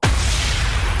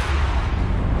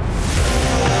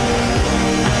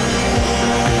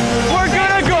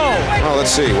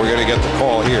see. We're going to get the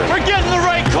call here. We're getting the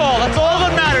right call. That's all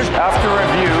that matters. After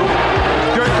review,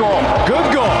 good goal.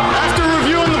 Good goal. After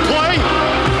reviewing the play,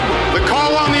 the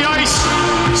call on the ice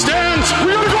stands.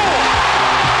 We got a goal.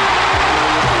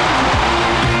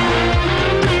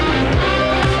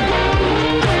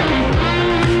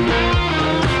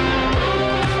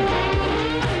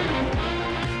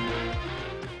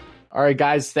 All right,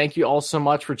 guys, thank you all so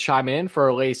much for chiming in for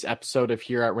our latest episode of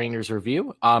Here at Rangers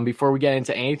Review. Before we get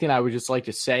into anything, I would just like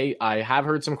to say I have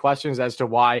heard some questions as to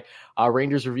why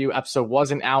Rangers Review episode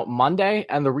wasn't out Monday,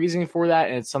 and the reason for that,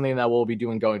 and it's something that we'll be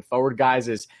doing going forward, guys,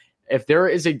 is if there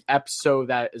is an episode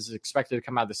that is expected to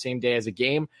come out the same day as a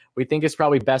game, we think it's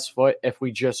probably best foot if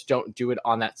we just don't do it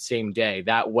on that same day.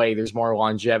 That way, there's more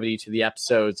longevity to the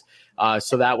episodes.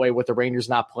 So that way, with the Rangers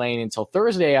not playing until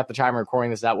Thursday at the time of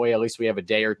recording this, that way at least we have a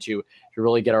day or two to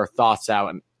really get our thoughts out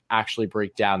and actually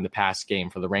break down the past game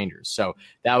for the Rangers. So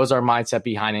that was our mindset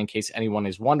behind it, in case anyone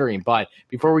is wondering. But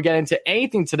before we get into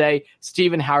anything today,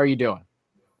 Steven, how are you doing?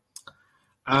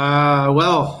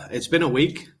 Well, it's been a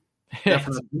week.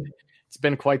 It's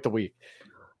been quite the week.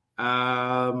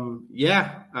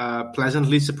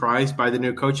 Pleasantly surprised by the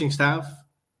new coaching staff.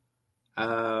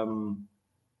 The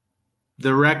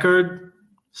record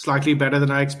slightly better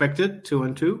than I expected,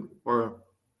 2-2 or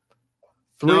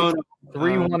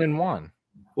 3-1-1.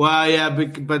 Well, yeah,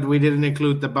 but we didn't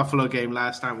include the Buffalo game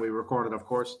last time we recorded, of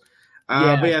course.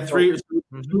 But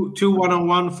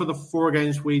 2-1-1 for the 4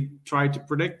 games we tried to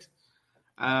predict.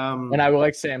 And I would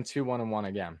like to say I'm 2-1-1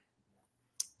 again.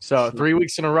 So 3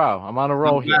 weeks in a row. I'm on a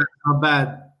roll here. Not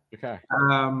bad. Okay.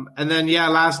 And then,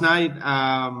 last night,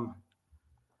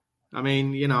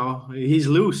 he's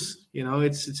loose.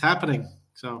 It's happening.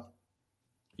 So,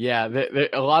 yeah,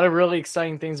 a lot of really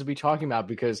exciting things to be talking about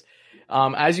because,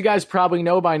 as you guys probably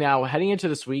know by now, heading into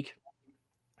this week,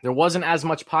 there wasn't as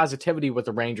much positivity with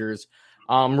the Rangers.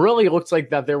 Really looks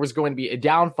like that there was going to be a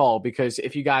downfall because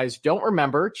if you guys don't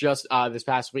remember, just this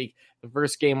past week, the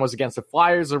first game was against the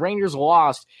Flyers. The Rangers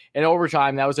lost in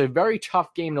overtime. That was a very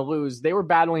tough game to lose. They were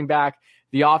battling back.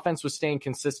 The offense was staying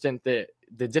consistent. The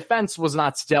defense was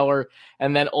not stellar.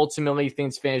 And then ultimately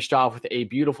things finished off with a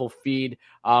beautiful feed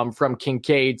from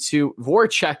Kincaid to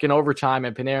Voracek in overtime.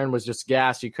 And Panarin was just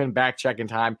gassed. You couldn't back check in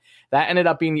time. That ended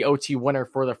up being the OT winner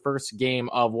for the first game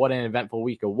of what an eventful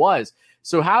week it was.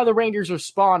 So how the Rangers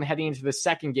respond heading into the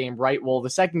second game, right? Well,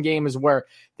 the second game is where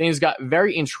things got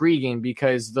very intriguing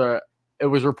because it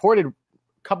was reported a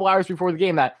couple hours before the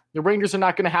game that the Rangers are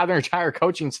not going to have their entire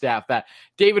coaching staff, that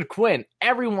David Quinn,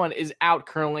 everyone is out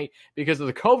currently because of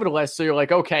the COVID list. So you're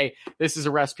like, okay, this is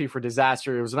a recipe for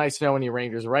disaster. It was nice to know when the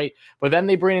Rangers, right? But then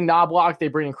they bring in Knobloch, they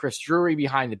bring in Chris Drury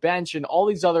behind the bench and all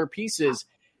these other pieces.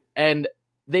 And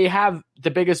they have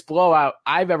the biggest blowout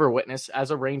I've ever witnessed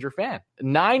as a Ranger fan.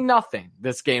 9-0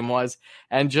 this game was,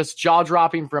 and just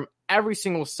jaw-dropping from every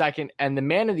single second. And the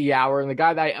man of the hour, and the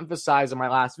guy that I emphasized in my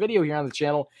last video here on the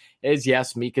channel is,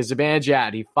 yes, Mika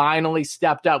Zibanejad. He finally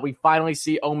stepped up. We finally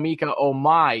see oh Mika, oh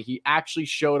my. He actually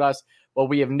showed us what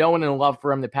we have known and loved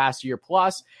for him the past year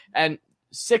plus, and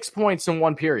 6 points in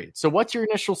one period. So what's your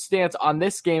initial stance on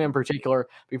this game in particular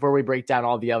before we break down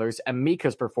all the others and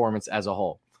Mika's performance as a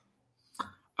whole?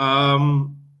 The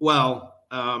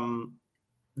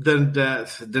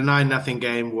 9-0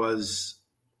 game was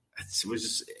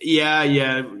just,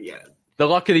 the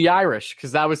luck of the Irish,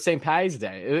 because that was St. Patty's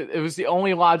Day. It was the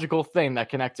only logical thing that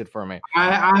connected for me.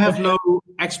 I have no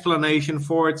explanation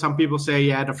for it. Some people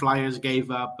say, the Flyers gave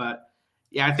up, but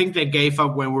I think they gave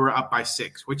up when we were up by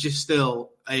 6, which is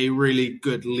still a really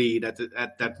good lead at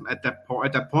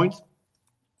that point.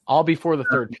 All before the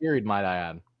third period, might I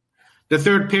add. The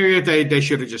third period, they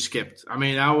should have just skipped. I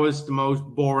mean, that was the most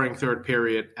boring third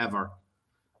period ever.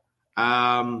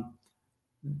 The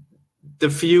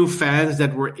few fans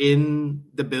that were in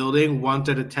the building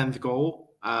wanted a 10th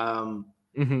goal.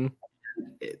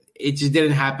 It just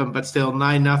didn't happen, but still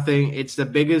 9-0. It's the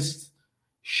biggest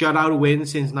shutout win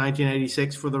since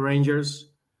 1986 for the Rangers.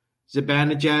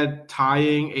 Zibanejad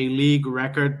tying a league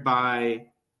record by,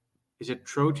 is it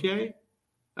Trottier?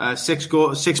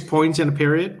 6 points in a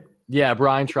period. Yeah,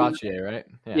 Brian Trottier, right?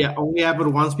 Yeah, only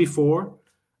happened once before.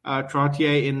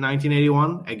 Trottier in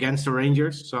 1981 against the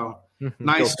Rangers. So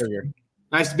nice to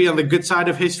be on the good side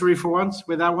of history for once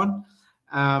with that one.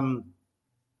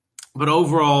 But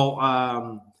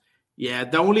overall,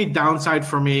 the only downside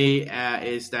for me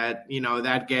is that,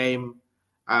 that game,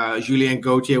 Julien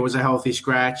Gauthier was a healthy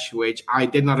scratch, which I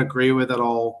did not agree with at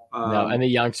all. No, and the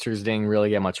youngsters didn't really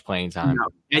get much playing time. No.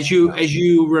 As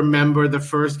you remember the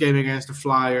first game against the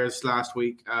Flyers last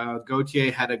week,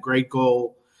 Gauthier had a great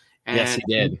goal. And yes, he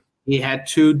did. He had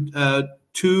two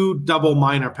 2 double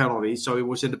minor penalties. So he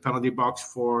was in the penalty box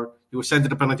he was sent to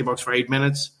the penalty box for 8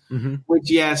 minutes,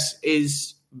 which, yes,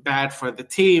 is bad for the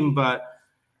team. But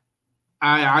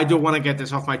I do want to get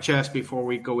this off my chest before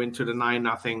we go into the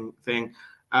 9-0 thing.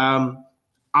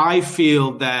 I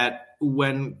feel that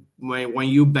when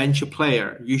you bench a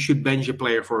player, you should bench a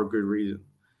player for a good reason.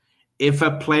 If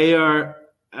a player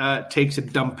takes a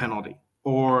dumb penalty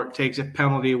or takes a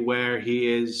penalty where he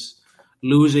is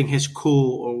losing his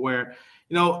cool, or where,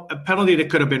 a penalty that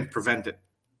could have been prevented,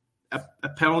 a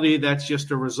penalty that's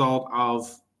just a result of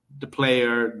the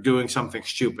player doing something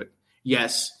stupid,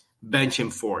 yes, bench him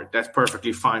for it. That's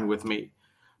perfectly fine with me.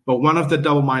 But one of the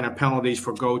double minor penalties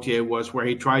for Gauthier was where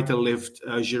he tried to lift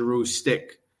Giroud's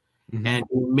stick, and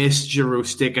he missed Giroud's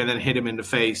stick and then hit him in the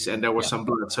face, and there was some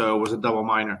blood, so it was a double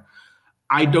minor.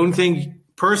 I don't think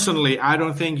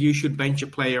you should bench a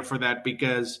player for that,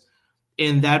 because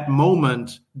in that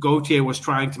moment, Gauthier was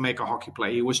trying to make a hockey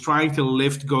play. He was trying to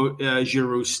lift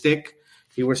Giroud's stick.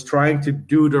 He was trying to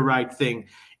do the right thing.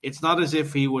 It's not as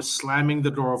if he was slamming the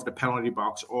door of the penalty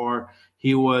box, or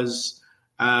he was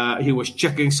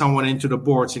checking someone into the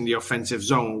boards in the offensive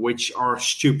zone, which are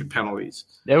stupid penalties.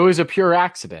 It was a pure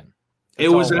accident. It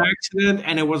was an accident,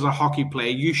 and it was a hockey play.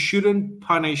 You shouldn't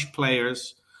punish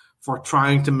players for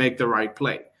trying to make the right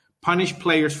play. Punish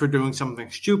players for doing something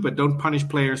stupid. Don't punish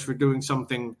players for doing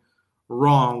something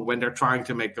wrong when they're trying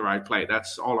to make the right play.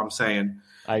 That's all I'm saying.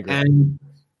 I agree. And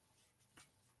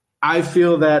I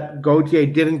feel that Gauthier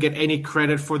didn't get any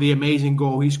credit for the amazing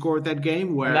goal he scored that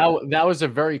game. Where that was a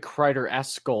very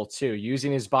Kreider-esque goal too,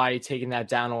 using his body, taking that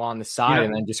down along the side,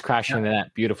 and then just crashing into the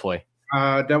net beautifully.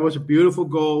 That was a beautiful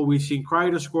goal. We've seen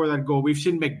Kreider score that goal. We've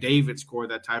seen McDavid score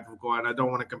that type of goal, and I don't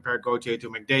want to compare Gauthier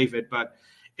to McDavid, but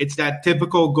it's that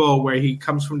typical goal where he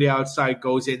comes from the outside,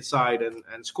 goes inside,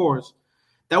 and scores.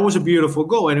 That was a beautiful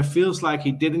goal, and it feels like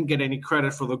he didn't get any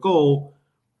credit for the goal,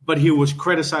 but he was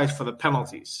criticized for the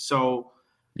penalties. So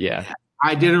yeah,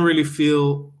 I didn't really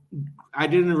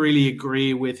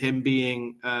agree with him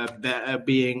being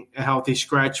a healthy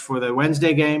scratch for the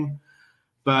Wednesday game.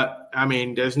 But I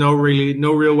mean, there's no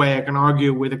real way I can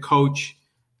argue with a coach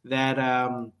that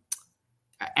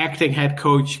acting head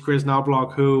coach Chris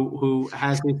Knobloch, who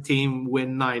has his team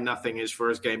win 9-0 his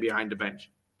first game behind the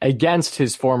bench against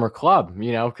his former club,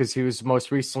 because he was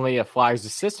most recently a Flyers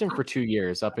assistant for 2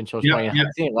 years up until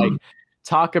 2019. Like,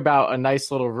 talk about a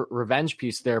nice little revenge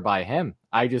piece there by him.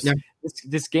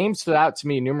 This game stood out to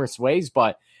me in numerous ways,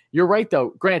 but you're right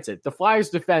though. Granted, the Flyers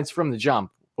defense from the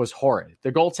jump was horrid.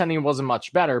 The goaltending wasn't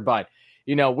much better, but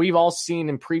we've all seen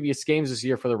in previous games this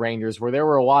year for the Rangers where there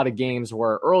were a lot of games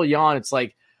where early on it's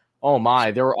like, oh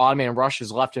my, there were odd man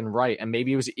rushes left and right, and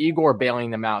maybe it was Igor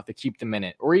bailing them out to keep them in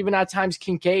it, or even at times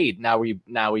Kincaid. Now we've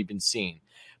been seeing,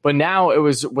 but now it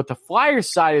was with the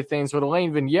Flyers side of things with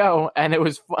Alain Vigneault, and it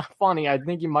was funny. I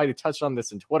think you might have touched on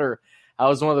this in Twitter. That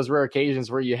was one of those rare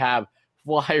occasions where you have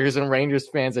Flyers and Rangers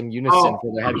fans in unison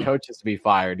for their head coaches to be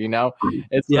fired.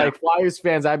 It's like Flyers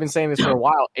fans. I've been saying this for a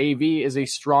while. AV is a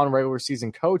strong regular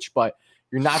season coach, but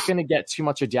you're not going to get too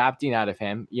much adapting out of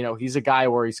him. He's a guy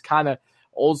where he's kind of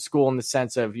old school in the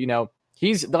sense of,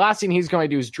 he's the last thing he's going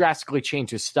to do is drastically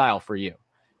change his style for you.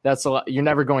 You're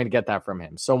never going to get that from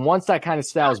him. So once that kind of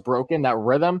style is broken, that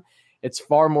rhythm, it's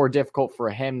far more difficult for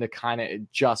him to kind of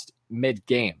adjust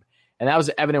mid-game. And that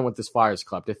was evident with this Flyers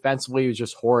club. Defensively, it was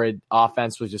just horrid.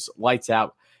 Offense was just lights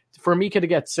out. For Mika to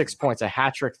get 6 points, a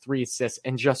hat trick, 3 assists,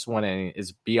 and just 1 inning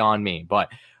is beyond me. But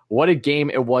what a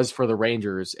game it was for the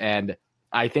Rangers. And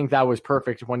I think that was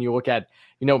perfect when you look at,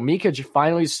 Mika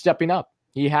finally stepping up.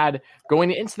 He had, going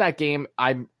into that game,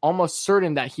 I'm almost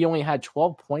certain that he only had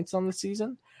 12 points on the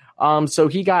season. So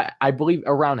he got, I believe,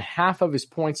 around half of his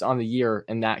points on the year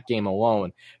in that game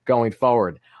alone going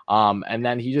forward. And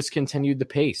then he just continued the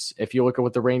pace. If you look at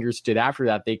what the Rangers did after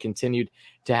that, they continued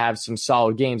to have some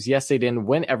solid games. Yes, they didn't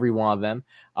win every one of them.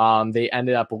 They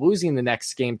ended up losing the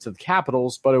next game to the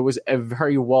Capitals, but it was a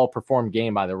very well-performed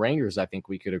game by the Rangers, I think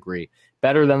we could agree.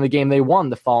 Better than the game they won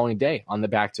the following day on the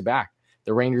back-to-back.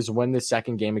 The Rangers win the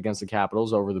second game against the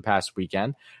Capitals over the past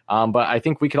weekend. But I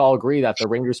think we could all agree that the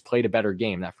Rangers played a better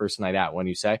game that first night out, wouldn't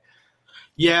you say?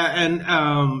 Yeah,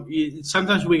 and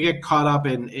sometimes we get caught up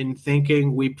in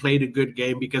thinking we played a good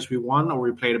game because we won, or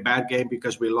we played a bad game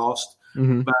because we lost.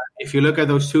 Mm-hmm. But if you look at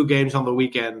those 2 games on the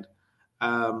weekend,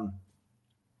 the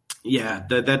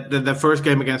first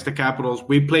game against the Capitals,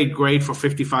 we played great for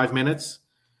 55 minutes,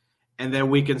 and then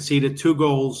we conceded 2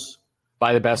 goals.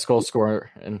 By the best goal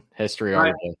scorer in history,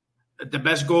 arguably. The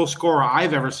best goal scorer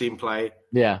I've ever seen play.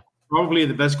 Yeah. Probably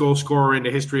the best goal scorer in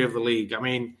the history of the league. I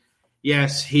mean,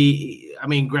 yes,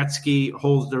 Gretzky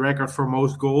holds the record for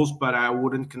most goals, but I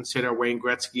wouldn't consider Wayne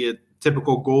Gretzky a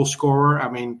typical goal scorer. I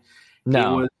mean,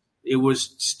 No. it was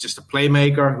just a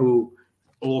playmaker who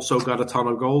also got a ton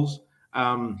of goals.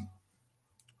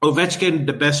 Ovechkin,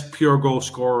 the best pure goal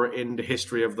scorer in the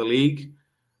history of the league.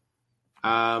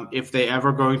 If they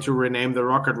ever going to rename the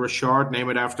Rocket Richard, name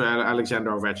it after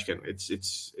Alexander Ovechkin.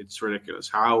 It's ridiculous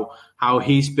how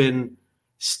he's been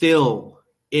still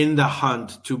in the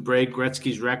hunt to break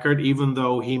Gretzky's record, even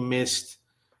though he missed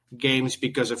games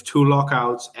because of 2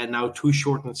 lockouts and now 2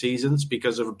 shortened seasons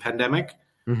because of a pandemic.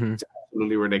 Mm-hmm. It's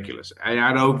absolutely ridiculous.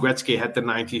 I know Gretzky had the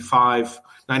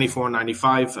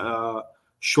 94-95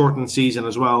 shortened season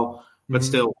as well, but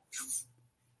still,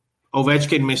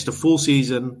 Ovechkin missed a full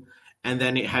season, and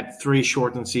then he had 3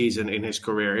 shortened season in his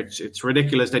career. It's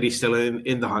ridiculous that he's still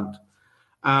in the hunt.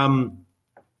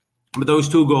 But those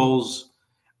 2 goals,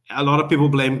 a lot of people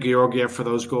blame Georgiev for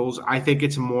those goals. I think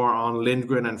it's more on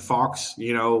Lindgren and Fox,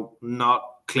 not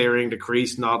clearing the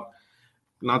crease, not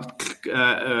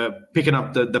picking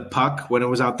up the puck when it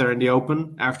was out there in the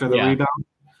open after the rebound.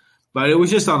 But it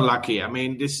was just unlucky. I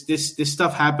mean, this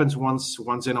stuff happens once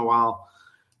in a while.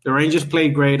 The Rangers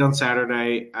played great on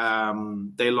Saturday.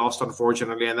 They lost,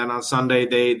 unfortunately, and then on Sunday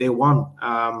they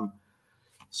won.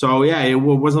 So yeah, it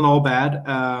wasn't all bad.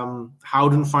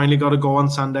 Howden finally got a goal on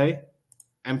Sunday,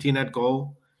 empty net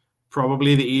goal,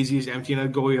 probably the easiest empty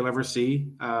net goal you'll ever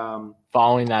see.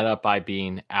 Following that up by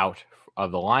being out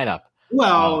of the lineup.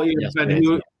 Well,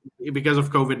 because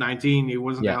of COVID-19, he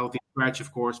wasn't a healthy scratch,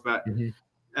 of course, but.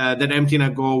 That empty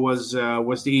net goal was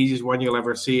the easiest one you'll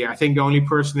ever see. I think the only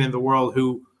person in the world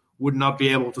who would not be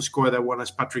able to score that one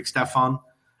is Patrick Stefan.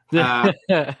 Alex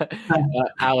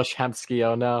Hemsky,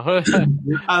 oh no.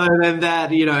 Other than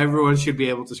that, everyone should be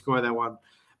able to score that one.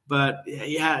 But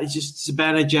yeah, it's just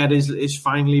Zibanejad is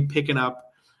finally picking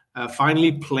up,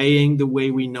 finally playing the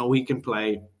way we know he can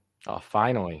play. Oh,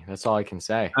 finally. That's all I can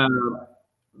say.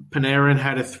 Panarin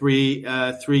had a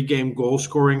 3-game goal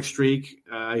scoring streak.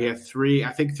 He had 3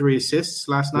 assists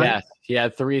last night. Yes, he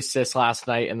had 3 assists last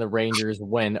night in the Rangers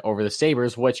win over the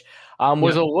Sabres, which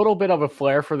was a little bit of a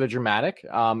flare for the Dramatic.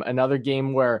 Another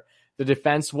game where the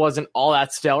defense wasn't all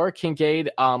that stellar.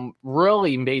 Kincaid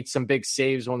really made some big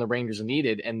saves when the Rangers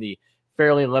needed, and the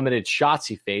fairly limited shots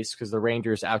he faced because the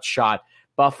Rangers outshot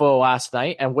Buffalo last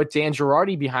night. And with Dan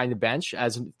Girardi behind the bench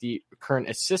as the current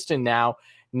assistant now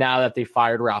that they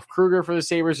fired Ralph Kruger for the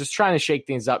Sabres, just trying to shake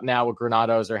things up now with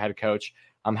Granato as their head coach.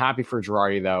 I'm happy for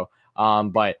Girardi, though.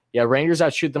 But, yeah, Rangers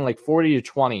outshoot them like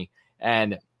 40-20,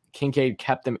 and Kincaid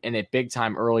kept them in it big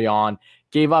time early on.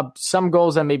 Gave up some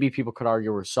goals that maybe people could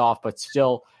argue were soft, but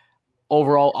still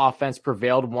overall offense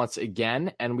prevailed once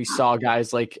again, and we saw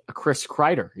guys like Chris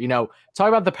Kreider. Talk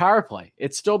about the power play.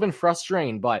 It's still been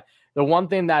frustrating, but the one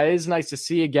thing that is nice to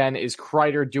see again is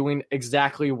Kreider doing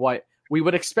exactly what we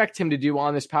would expect him to do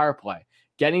on this power play,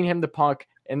 getting him the puck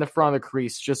in the front of the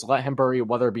crease, just let him bury it,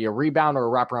 whether it be a rebound or a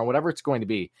wraparound, whatever it's going to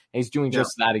be. And he's doing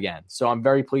just that again. So I'm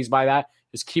very pleased by that.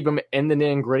 Just keep him in the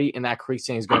nitty gritty in that crease,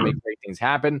 and he's going to make great things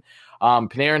happen.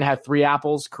 Panarin had 3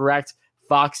 apples, correct.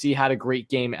 Foxy had a great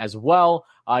game as well.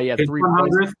 He had 3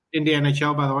 100th in the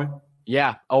NHL, by the way.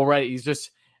 Yeah, already. He's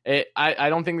just I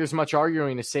don't think there's much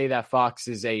arguing to say that Fox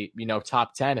is a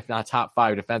top 10, if not top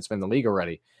 5 defenseman in the league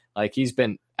already. Like, he's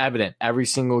been evident every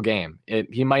single game.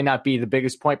 He might not be the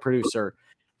biggest point producer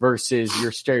versus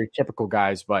your stereotypical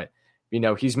guys, but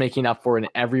he's making up for it in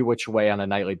every which way on a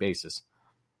nightly basis.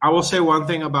 I will say one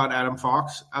thing about Adam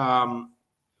Fox.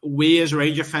 We as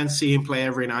Ranger fans see him play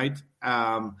every night.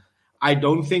 I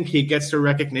don't think he gets the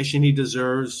recognition he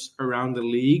deserves around the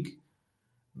league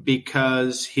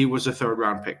because he was a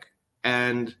 3rd-round pick.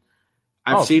 And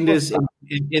I've seen this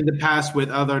in the past with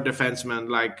other defensemen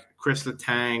like Chris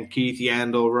Letang, Keith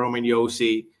Yandel, Roman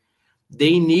Josi.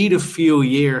 They need a few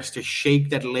years to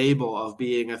shake that label of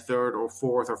being a 3rd or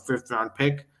 4th or 5th-round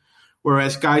pick.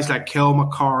 Whereas guys like Kel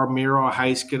McCarr, Miro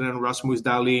Heiskanen, Rasmus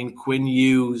Dahlin, Quinn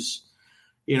Hughes,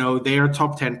 they are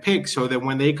top 10 picks. So that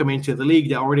when they come into the league,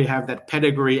 they already have that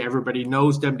pedigree. Everybody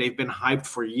knows them. They've been hyped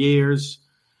for years.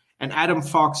 And Adam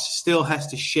Fox still has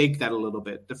to shake that a little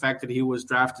bit. The fact that he was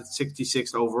drafted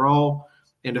 66th overall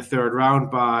in the 3rd round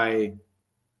by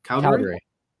Calgary.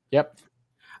 Yep.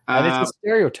 And it's a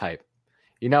stereotype.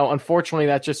 Unfortunately,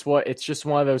 it's just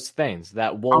one of those things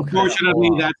that won't.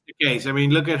 Unfortunately, that's the case. I mean,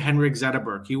 look at Henrik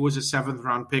Zetterberg. He was a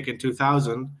 7th-round pick in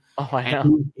 2000. Oh, I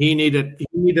know. He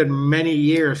needed many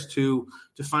years to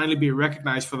finally be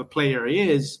recognized for the player he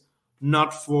is,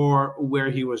 not for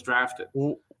where he was drafted.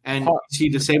 And you see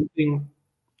the same thing.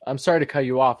 I'm sorry to cut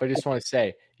you off. I just want to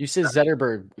say, you said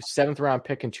Zetterberg, 7th-round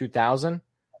pick in 2000?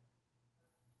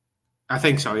 I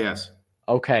think so, yes.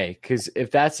 Okay, because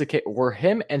if that's the case, were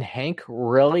him and Hank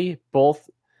really both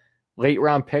late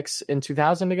round picks in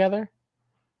 2000 together?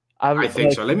 I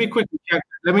think so. Let me quickly check.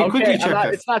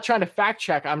 That. It's not trying to fact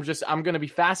check. I'm going to be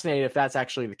fascinated if that's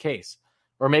actually the case,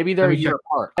 or maybe they're a year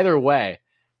apart. Either way,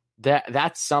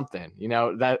 that's something.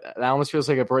 That almost feels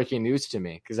like a breaking news to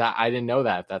me because I didn't know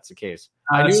that if that's the case.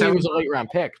 I knew he was a late round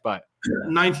pick, but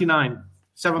 99,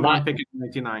 7th round pick in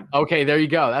 99. Okay, there you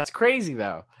go. That's crazy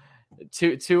though.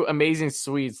 Two amazing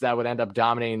Swedes that would end up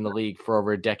dominating the league for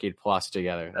over a decade plus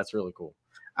together. That's really cool.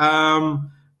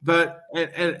 But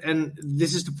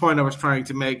this is the point I was trying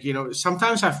to make.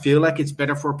 Sometimes I feel like it's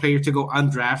better for a player to go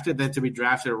undrafted than to be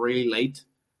drafted really late,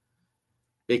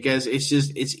 because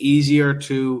it's easier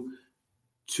to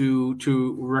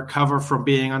recover from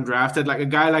being undrafted. Like a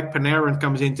guy like Panarin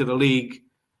comes into the league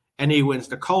and he wins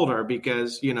the Calder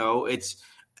because it's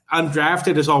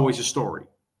undrafted is always a story.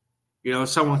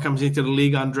 Someone comes into the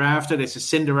league undrafted, it's a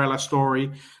Cinderella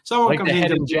story. Someone like comes the into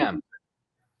hidden gem.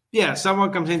 Yeah,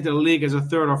 someone comes into the league as a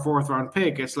 3rd or 4th round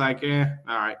pick. It's like, all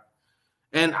right.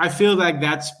 And I feel like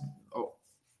that's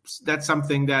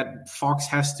something that Fox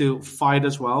has to fight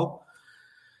as well.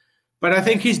 But I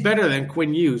think he's better than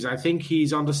Quinn Hughes. I think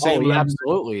he's on the same level. He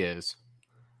absolutely is.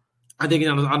 I think he's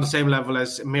on the same level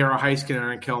as Miro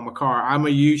Heiskanen and Cale Makar. I'm a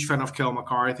huge fan of Cale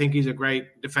Makar. I think he's a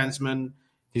great defenseman.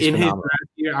 In his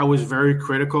draft year, I was very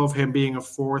critical of him being a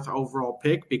 4th overall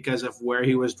pick because of where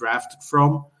he was drafted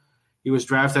from. He was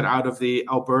drafted out of the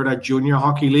Alberta Junior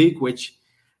Hockey League, which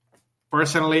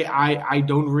personally I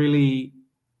don't really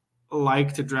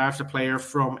like to draft a player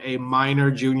from a minor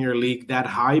junior league that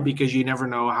high because you never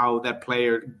know how that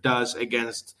player does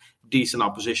against decent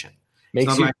opposition.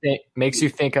 Makes you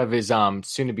think of his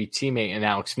soon-to-be teammate in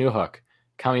Alex Newhook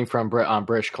coming from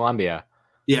British Columbia.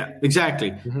 Yeah,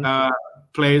 exactly. Mm-hmm.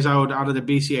 Players out of the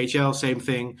BCHL, same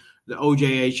thing. The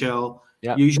OJHL.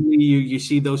 Yep. Usually you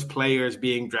see those players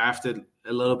being drafted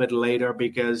a little bit later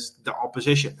because the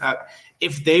opposition,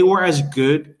 if they were as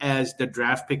good as the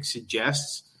draft pick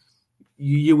suggests,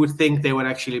 you would think they would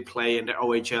actually play in the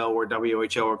OHL or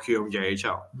WHL or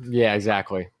QMJHL. Yeah,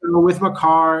 exactly. With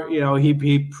Makar,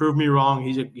 he proved me wrong.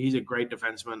 He's a great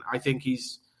defenseman.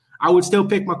 I would still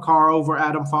pick Makar over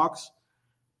Adam Fox,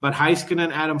 but Heiskanen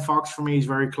and Adam Fox for me is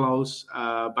very close.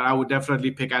 But I would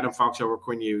definitely pick Adam Fox over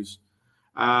Quinn Hughes.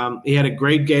 He had a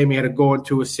great game. He had a goal and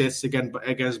 2 assists against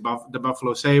the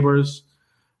Buffalo Sabres.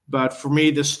 But for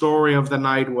me, the story of the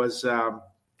night was Kaapo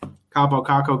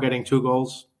Kakko getting 2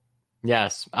 goals.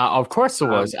 Yes, of course it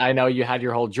was. I know you had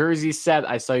your whole jersey set.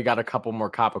 I saw you got a couple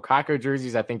more Kaapo Kakko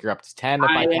jerseys. I think you're up to 10 if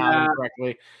I counted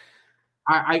correctly.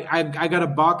 I got a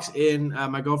box in.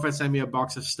 My girlfriend sent me a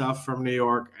box of stuff from New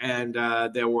York, and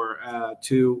there were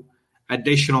 2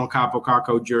 additional Kaapo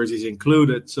Kakko jerseys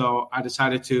included. So I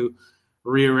decided to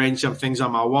rearrange some things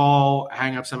on my wall,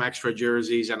 hang up some extra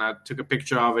jerseys, and I took a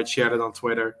picture of it, shared it on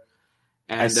Twitter.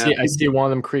 And I see one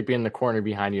of them creeping in the corner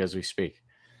behind you as we speak.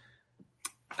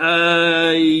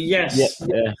 Yes.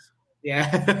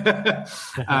 Yeah.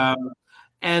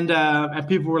 And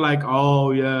people were like,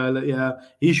 "Oh yeah,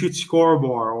 he should score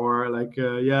more," or like,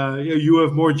 you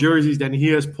have more jerseys than he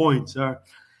has points."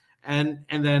 And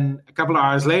then a couple of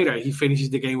hours later, he finishes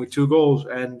the game with 2 goals.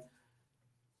 And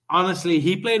honestly,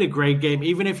 he played a great game.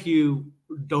 Even if you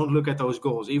don't look at those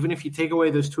goals, even if you take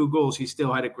away those 2 goals, he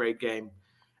still had a great game.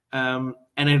 And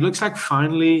it looks like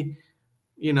finally,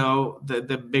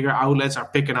 the bigger outlets are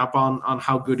picking up on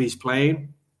how good he's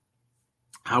playing,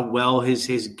 how well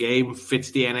his game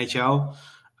fits the NHL.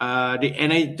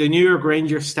 The New York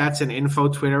Rangers Stats and Info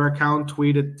Twitter account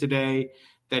tweeted today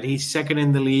that he's second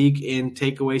in the league in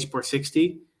takeaways per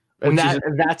 60. And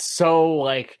that's so,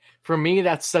 like, for me,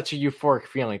 that's such a euphoric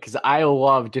feeling because I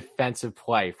love defensive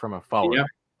play from a forward,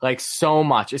 like so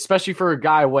much, especially for a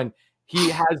guy when he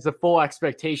has the full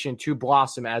expectation to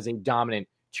blossom as a dominant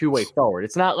two-way forward.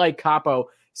 It's not like Kaapo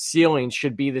ceiling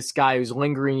should be this guy who's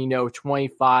lingering,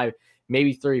 25,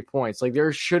 maybe 30 points. Like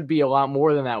there should be a lot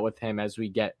more than that with him as we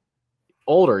get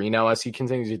older, as he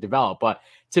continues to develop. But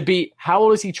to be, how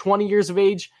old is he? 20 years of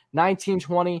age, 19,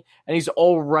 20, and he's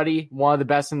already one of the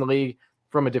best in the league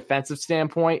from a defensive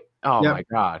standpoint. Oh my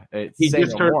God. He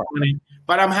just turned 20.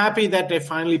 But I'm happy that they're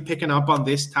finally picking up on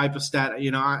this type of stat.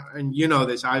 And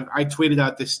this, I tweeted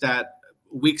out this stat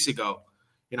weeks ago.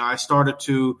 I started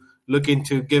to look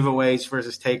into giveaways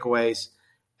versus takeaways.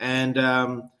 And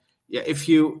if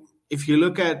you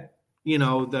look at,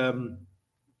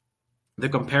 the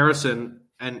comparison,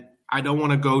 and I don't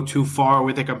want to go too far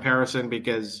with the comparison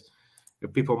because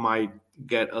people might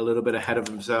get a little bit ahead of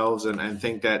themselves and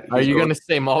think that. Are you going to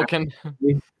say Malkin?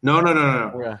 No.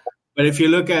 Yeah. But if you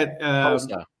look at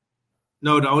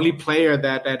No, the only player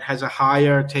that has a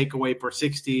higher takeaway per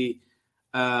 60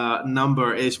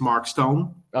 number is Mark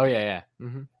Stone. Oh, yeah.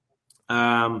 Mm-hmm.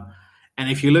 And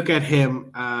if you look at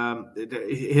him,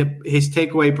 his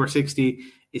takeaway per 60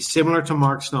 is similar to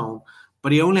Mark Stone,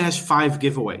 but he only has 5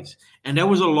 giveaways. And there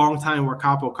was a long time where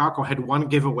Kaapo Kakko had 1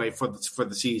 giveaway for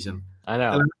the season. I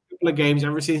know. The last couple of games,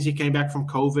 ever since he came back from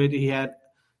COVID, he had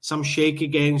some shaky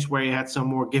games where he had some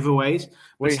more giveaways.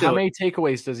 Wait, how many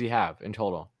takeaways does he have in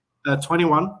total?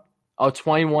 21. Oh,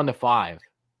 21-5.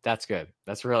 That's good.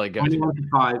 That's really good.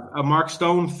 21-5. Mark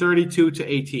Stone,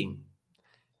 32-18.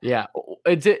 Yeah.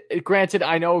 Granted,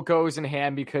 I know it goes in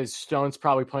hand because Stone's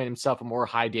probably playing himself in more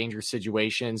high danger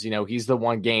situations. He's the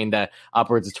one game that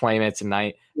upwards of 20 minutes a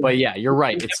night. But yeah, you're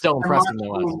right. It's still impressive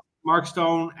nonetheless. Mark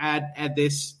Stone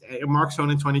Mark Stone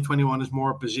in 2021 is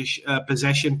more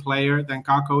possession player than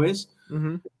Kakko is.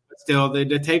 Mm-hmm. But still, the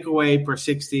takeaway per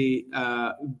 60,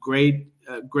 great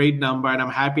number, and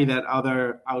I'm happy that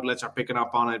other outlets are picking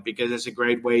up on it because it's a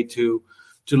great way to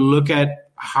look at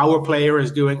how a player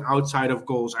is doing outside of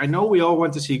goals. I know we all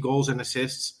want to see goals and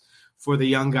assists for the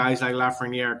young guys like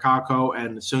Lafreniere, Kakko,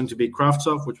 and soon to be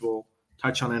Kravtsov, which we'll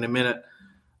touch on in a minute.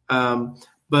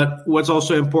 But what's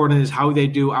also important is how they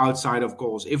do outside of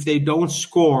goals. If they don't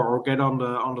score or get on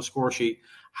the score sheet,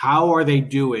 how are they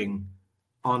doing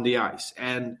on the ice?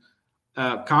 And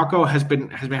Kakko has been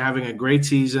having a great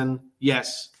season.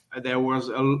 Yes, there was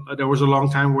a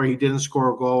long time where he didn't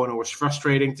score a goal, and it was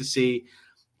frustrating to see.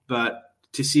 But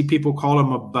to see people call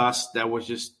him a bust, that was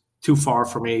just too far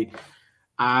for me.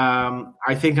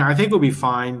 I think we'll be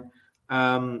fine.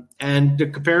 And the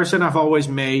comparison I've always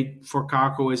made for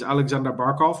Kakko is Alexander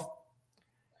Barkov.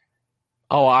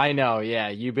 Oh, I know. Yeah,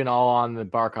 you've been all on the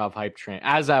Barkov hype train,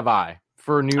 as have I,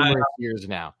 for numerous years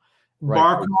now. Right.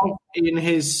 Barkov, in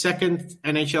his second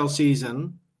NHL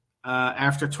season,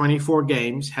 after 24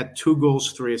 games, had 2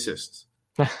 goals, 3 assists.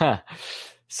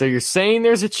 So you're saying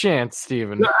there's a chance,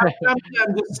 Steven? No,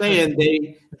 I'm just saying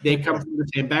they come from the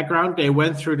same background. They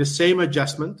went through the same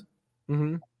adjustment.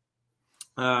 Mm-hmm.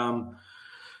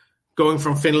 Going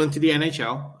from Finland to the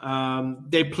NHL.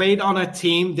 They played on a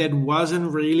team that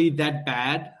wasn't really that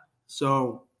bad.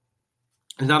 So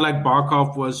it's not like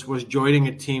Barkov was joining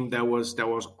a team that was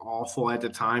awful at the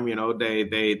time.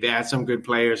 They had some good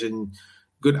players and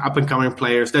good up-and-coming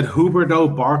players. That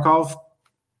Huberdeau-Barkov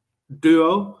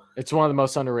duo, it's one of the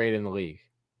most underrated in the league.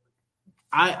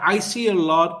 I see a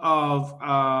lot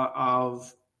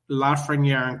of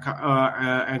Lafreniere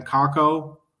and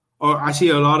Kakko, or I see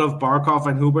a lot of Barkov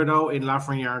and Huberdeau in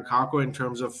Lafreniere and Kakko in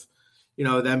terms of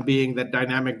them being that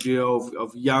dynamic duo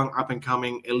of young up and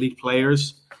coming elite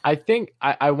players. I think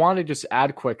I want to just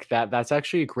add quick that's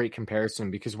actually a great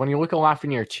comparison because when you look at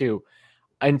Lafreniere too,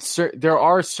 and there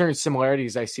are certain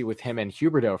similarities I see with him and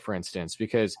Huberdeau, for instance,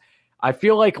 because I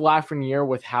feel like Lafreniere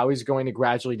with how he's going to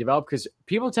gradually develop, because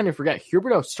people tend to forget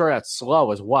Huberdeau started out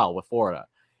slow as well with Florida.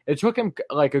 It took him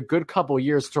like a good couple of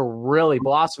years to really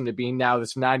blossom to being now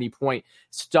this 90-point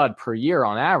stud per year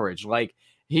on average. Like,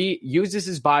 he uses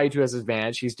his body to his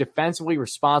advantage. He's defensively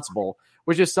responsible,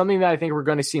 which is something that I think we're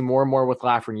going to see more and more with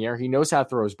Lafreniere. He knows how to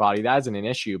throw his body. That isn't an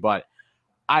issue, but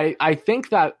I think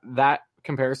that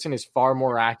comparison is far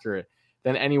more accurate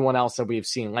than anyone else that we've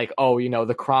seen. Like,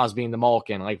 the Crosby and the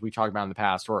Malkin, like we talked about in the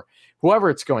past, or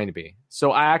whoever it's going to be.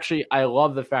 So I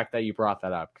love the fact that you brought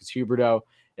that up because Huberdeau,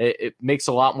 it makes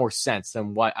a lot more sense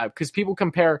than because people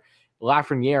compare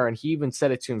Lafreniere, and he even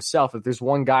said it to himself. If there's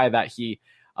one guy that he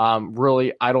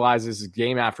really idolizes his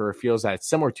game after or feels that it's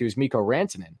similar to is Mikko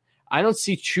Rantanen. I don't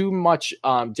see too much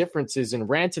differences in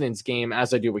Rantanen's game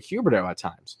as I do with Huberdeau at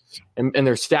times, and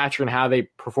their stature and how they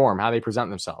perform, how they present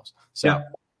themselves. So.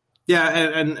 Yeah,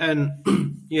 and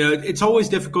it's always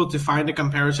difficult to find a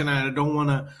comparison, and I don't want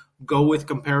to go with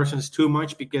comparisons too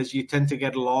much because you tend to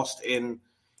get lost in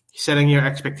setting your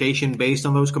expectation based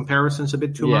on those comparisons a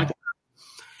bit too much.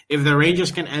 If the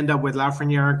Rangers can end up with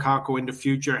Lafreniere and Kakko in the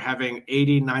future having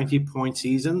 80, 90-point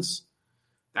seasons,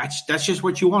 that's just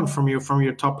what you want from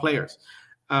your top players.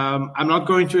 I'm not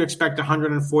going to expect a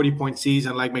 140-point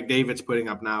season like McDavid's putting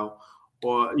up now.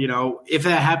 Or, if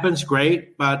that happens,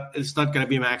 great, but it's not going to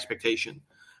be my expectation.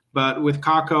 But with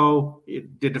Kakko,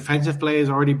 the defensive play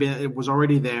was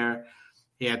already there.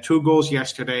 He had 2 goals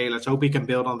yesterday. Let's hope he can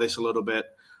build on this a little bit.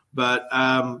 But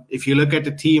if you look at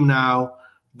the team now,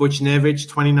 Buchnevich,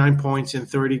 29 points in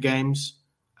 30 games.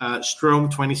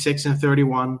 Strome, 26 in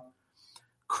 31.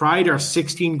 Kreider,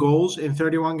 16 goals in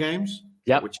 31 games.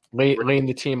 Yep, leading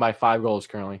the team by 5 goals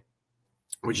currently.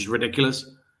 Which is ridiculous.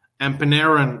 And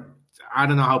Panarin, I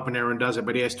don't know how Panarin does it,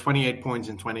 but he has 28 points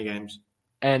in 20 games.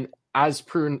 And as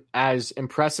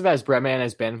impressive as Breadman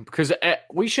has been, because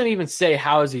we shouldn't even say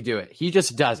how does he do it. He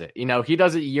just does it. He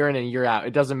does it year in and year out.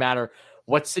 It doesn't matter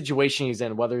what situation he's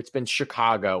in, whether it's been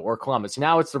Chicago or Columbus.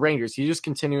 Now it's the Rangers. He's just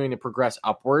continuing to progress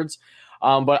upwards.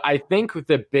 But I think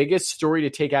the biggest story to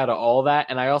take out of all that,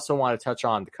 and I also want to touch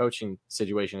on the coaching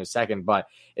situation in a second, but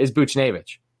is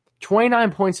Buchnevich.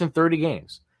 29 points in 30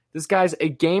 games. This guy's a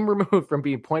game removed from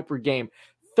being point per game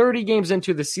 30 games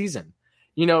into the season.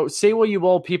 Say what you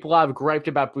will, people have griped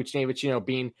about Buchnevich,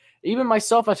 being, even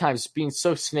myself at times, being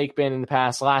so snake bitten in the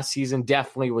past. Last season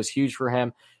definitely was huge for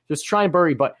him. Just try and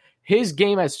bury, but his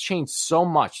game has changed so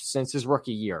much since his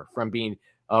rookie year, from being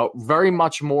very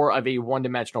much more of a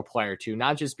one-dimensional player to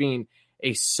not just being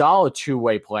a solid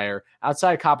two-way player.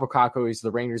 Outside of Kaapo Kakko, he's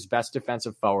the Rangers' best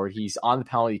defensive forward. He's on the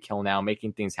penalty kill now,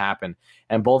 making things happen,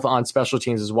 and both on special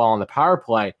teams as well on the power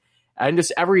play. And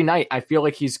just every night, I feel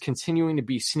like he's continuing to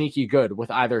be sneaky good with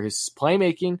either his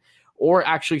playmaking or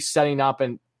actually setting up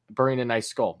and burying a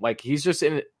nice goal. Like, he's just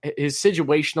in his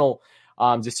situational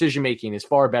decision-making is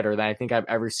far better than I think I've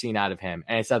ever seen out of him.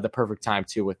 And it's at the perfect time,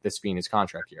 too, with this being his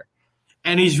contract year.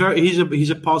 And he's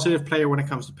a positive player when it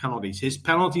comes to penalties. His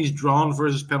penalties drawn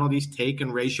versus penalties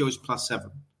taken ratio is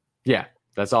 +7. Yeah,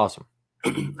 that's awesome.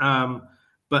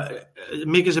 But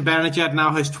Mika Zibanejad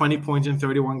now has 20 points in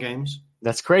 31 games.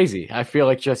 That's crazy. I feel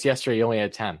like just yesterday he only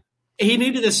had 10. He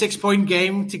needed a 6-point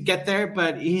game to get there,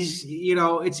 but he's,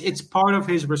 it's part of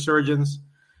his resurgence.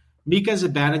 Mika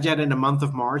Zibanejad in the month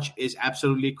of March is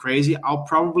absolutely crazy. I'll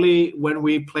probably, when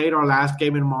we played our last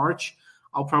game in March,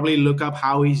 I'll probably look up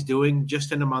how he's doing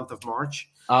just in the month of March.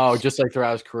 Oh, just like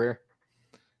throughout his career?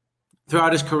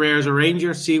 Throughout his career as a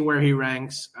Ranger, see where he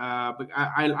ranks. But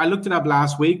I looked it up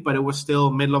last week, but it was still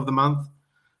middle of the month.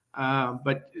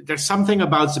 But there's something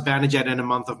about Zibanejad in the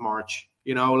month of March.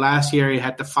 Last year he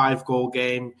had the 5-goal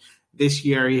game. This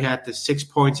year he had the 6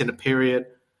 points in a period.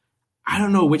 I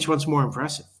don't know which one's more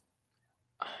impressive.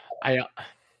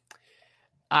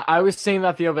 I was saying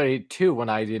that the other day too when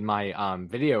I did my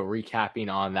video recapping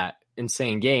on that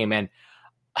insane game, and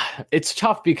it's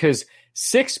tough because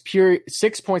 6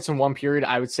 points in one period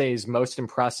I would say is most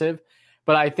impressive,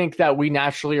 but I think that we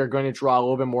naturally are going to draw a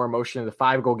little bit more emotion in the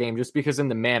 5-goal game just because in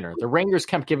the manner the Rangers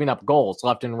kept giving up goals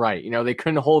left and right. They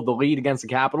couldn't hold the lead against the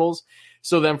Capitals,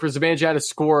 so then for Zibanejad to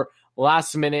score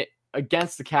last minute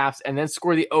against the Caps and then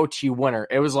score the OT winner,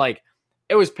 it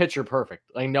was picture perfect.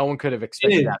 Like, no one could have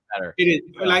expected that better. It is.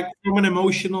 Like, from an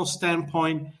emotional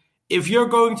standpoint, if you're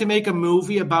going to make a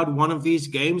movie about one of these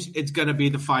games, it's going to be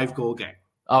the 5-goal game.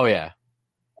 Oh, yeah.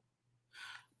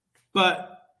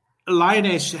 But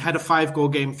Linus had a 5-goal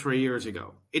game 3 years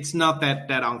ago. It's not that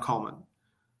uncommon.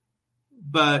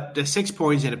 But the 6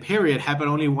 points in a period happened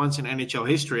only once in NHL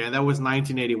history, and that was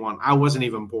 1981. I wasn't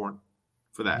even born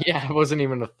for that. Yeah, it wasn't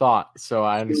even a thought, so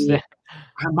I understand.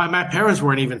 My parents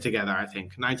weren't even together, I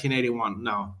think. 1981.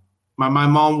 No. My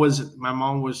mom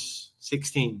was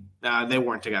 16. They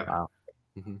weren't together. Wow.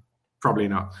 Mm-hmm. Probably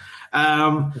not.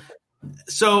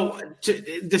 So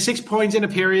the 6 points in a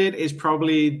period is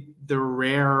probably the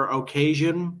rare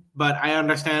occasion, but I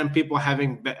understand people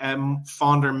having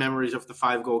fonder memories of the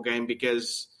 5-goal game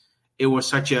because it was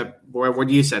such a, what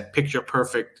you said, picture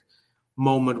perfect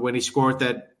moment when he scored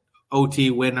that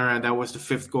OT winner, and that was the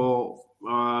 5th goal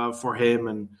for him.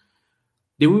 And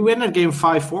did we win that game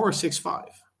 5-4 or 6-5?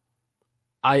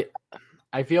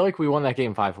 I feel like we won that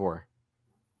game 5-4.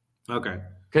 Okay.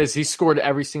 Because he scored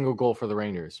every single goal for the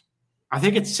Rangers. I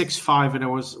think it's 6-5 and there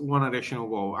was one additional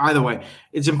goal. Either way,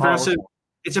 it's impressive. Oh, okay.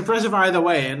 It's impressive either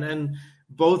way. And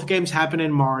both games happen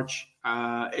in March.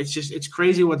 It's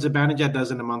crazy what Zibanejad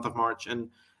does in the month of March. And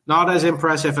not as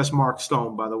impressive as Mark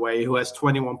Stone, by the way, who has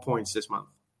 21 points this month.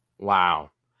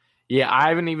 Wow. Yeah, I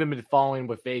haven't even been following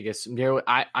with Vegas.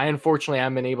 I unfortunately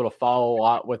haven't been able to follow a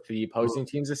lot with the opposing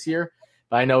teams this year,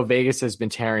 but I know Vegas has been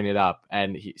tearing it up,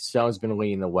 and Stone's been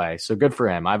leading the way. So good for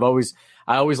him. I always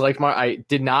liked Mark. I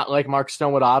did not like Mark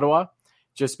Stone with Ottawa,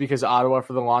 just because Ottawa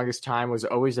for the longest time was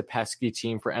always a pesky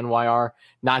team for NYR,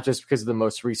 not just because of the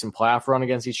most recent playoff run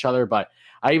against each other, but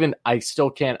I still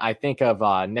can't. I think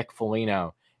of Nick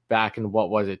Foligno back in,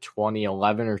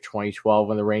 2011 or 2012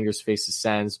 when the Rangers faced the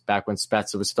Sens, back when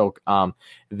Spezza was still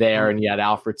there, and you had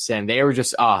Alfredson. They were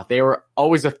just they were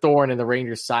always a thorn in the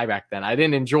Rangers' side back then. I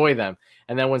didn't enjoy them.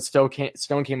 And then when Stone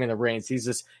came in the Reigns, he's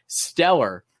this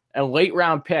stellar and late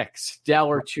round pick,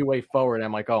 stellar two-way forward.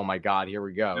 I'm like, oh my God, here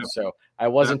we go. Yeah. So I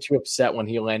wasn't too upset when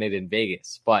he landed in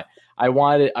Vegas. But I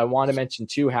want to mention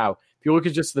too how if you look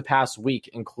at just the past week,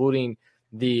 including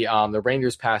the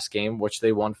Rangers past game, which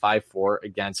they won 5-4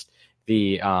 against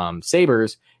the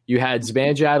Sabres, you had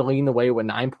Zibanejad leading the way with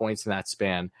 9 points in that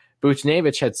span.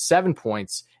 Buchnevich had 7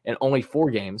 points in only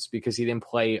 4 games because he didn't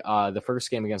play the first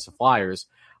game against the Flyers.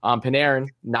 Panarin,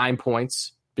 9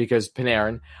 points because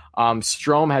Panarin.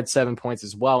 Strome had 7 points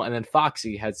as well, and then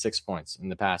Foxy had 6 points in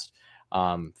the past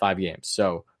 5 games,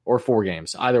 or 4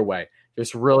 games. Either way,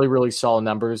 just really, really solid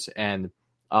numbers. And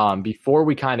before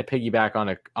we kind of piggyback on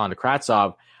a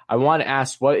Kravtsov, I want to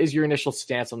ask, what is your initial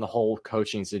stance on the whole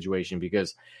coaching situation?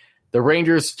 Because the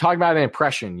Rangers, talking about an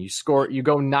impression, you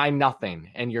go 9-0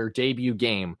 in your debut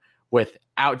game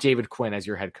without David Quinn as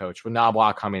your head coach, with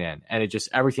Knoblauch coming in, and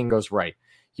everything goes right.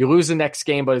 You lose the next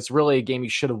game, but it's really a game you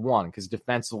should have won because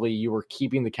defensively you were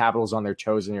keeping the Capitals on their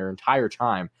toes in your entire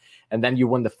time, and then you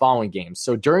win the following game.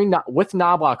 So with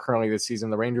Knoblauch currently this season,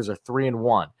 the Rangers are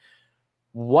 3-1.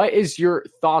 What is your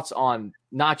thoughts on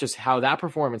not just how that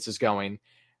performance is going,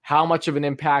 how much of an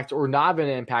impact or not of an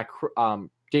impact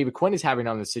David Quinn is having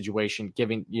on the situation,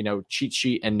 giving cheat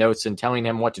sheet and notes and telling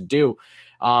him what to do,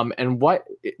 and what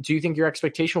do you think your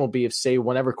expectation will be if, say,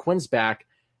 whenever Quinn's back,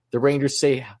 the Rangers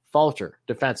say falter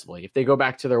defensively, if they go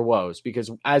back to their woes?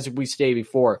 Because as we stated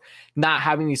before, not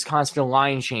having these constant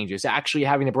line changes, actually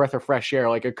having a breath of fresh air,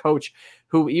 like a coach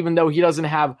who, even though he doesn't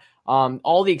have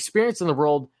all the experience in the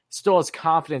world, still has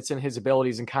confidence in his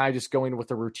abilities and kind of just going with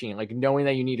the routine, like knowing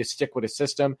that you need to stick with a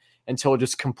system until it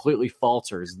just completely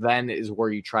falters. Then is where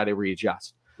you try to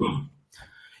readjust.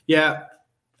 Yeah.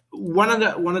 One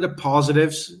of the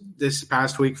positives this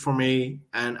past week for me,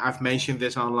 and I've mentioned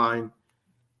this online,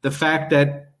 the fact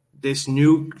that this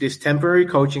temporary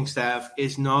coaching staff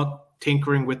is not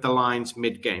tinkering with the lines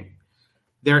mid-game.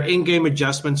 Their in-game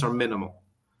adjustments are minimal.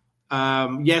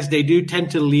 Yes, they do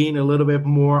tend to lean a little bit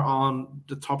more on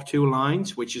the top 2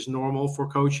 lines, which is normal for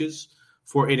coaches,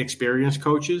 for inexperienced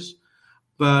coaches.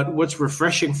 But what's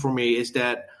refreshing for me is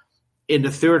that in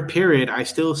the third period, I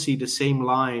still see the same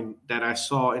line that I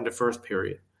saw in the first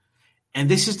period. And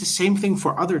this is the same thing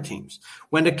for other teams.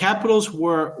 When the Capitals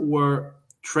were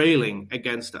trailing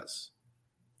against us,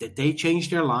 did they change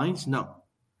their lines? No.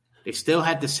 They still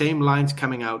had the same lines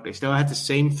coming out. They still had the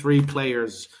same 3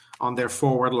 players on their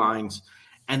forward lines.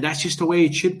 And that's just the way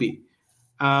it should be.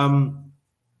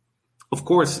 Of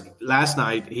course, last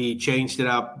night he changed it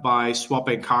up by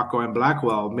swapping Kakko and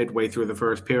Blackwell midway through the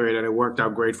first period, and it worked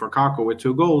out great for Kakko with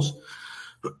 2 goals.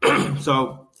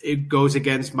 So it goes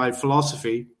against my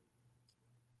philosophy.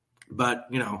 But,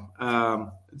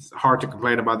 it's hard to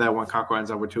complain about that when Kakko ends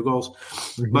up with 2 goals.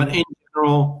 Mm-hmm. But in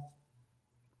general,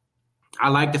 I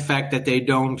like the fact that they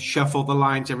don't shuffle the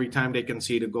lines every time they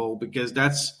concede a goal, because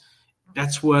that's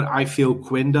what I feel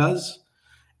Quinn does.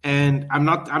 And I'm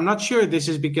not sure this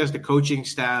is because the coaching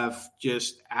staff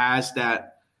just has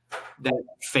that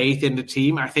faith in the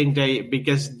team. I think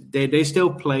because they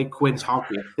still play Quinn's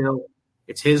hockey.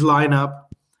 It's his lineup.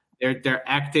 They're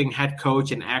acting head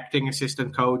coach and acting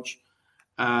assistant coach.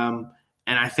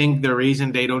 And I think the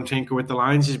reason they don't tinker with the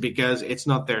lines is because it's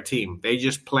not their team. They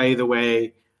just play the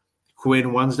way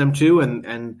Quinn wants them to,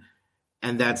 and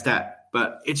that's that.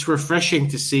 But it's refreshing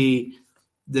to see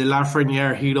the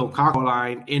Lafreniere, Hedl, Kakko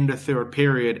line in the third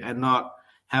period and not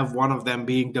have one of them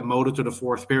being demoted to the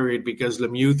fourth period because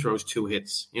Lemieux throws 2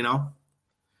 hits, Yeah.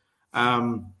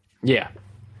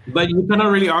 But you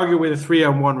cannot really argue with a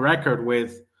 3-1 record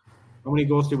with how many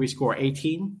goals did we score?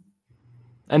 18?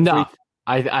 Enough.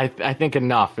 I think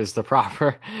enough is the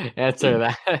proper answer.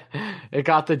 That it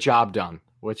got the job done,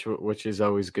 which is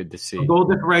always good to see. A goal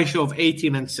differential of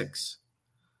 18-6.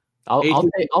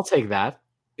 I'll take that.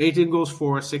 18 goals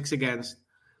for, 6 against.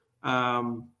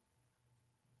 I'm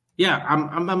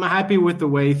happy with the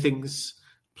way things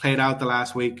played out the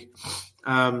last week.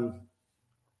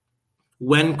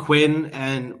 When Quinn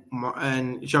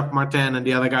and Jacques Martin and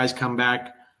the other guys come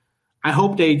back, I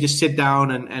hope they just sit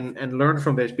down and learn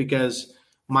from this, because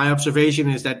my observation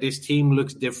is that this team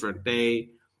looks different. They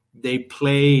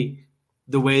play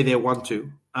the way they want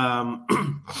to.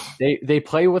 They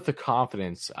play with the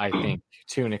confidence, I think,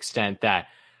 to an extent that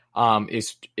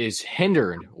is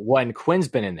hindered when Quinn's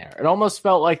been in there. It almost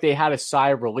felt like they had a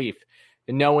sigh of relief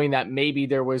knowing that maybe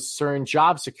there was certain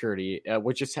job security,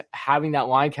 which is having that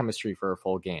line chemistry for a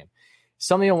full game.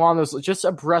 Something along those, just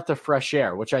a breath of fresh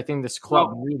air, which I think this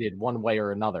club needed one way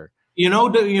or another.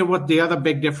 What the other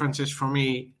big difference is for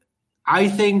me? I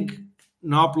think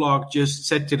Knoblauch just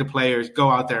said to the players, go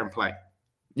out there and play.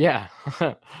 Yeah.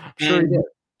 Sure he did.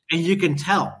 And you can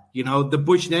tell, the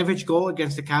Buchnevich goal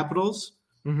against the Capitals,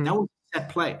 that was a set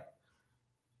play.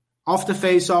 Off the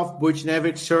face-off,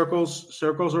 Buchnevich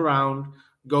circles around,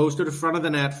 goes to the front of the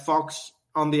net, Fox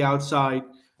on the outside,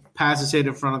 passes it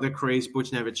in front of the crease,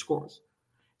 Buchnevich scores.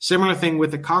 Similar thing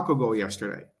with the Kakko goal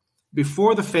yesterday.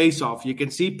 Before the face-off, you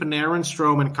can see Panarin,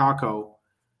 Strome, and Kakko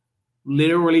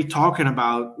literally talking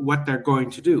about what they're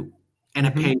going to do, and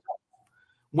it pays off.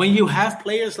 When you have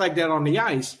players like that on the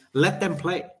ice, let them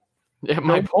play. Yeah,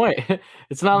 my point.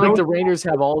 It's not like the Rangers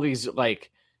have all these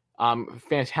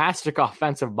fantastic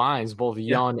offensive minds, both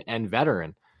young and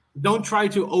veteran. Don't try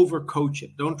to overcoach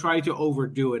it. Don't try to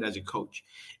overdo it as a coach.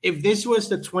 If this was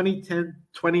the 2010,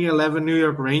 2011 New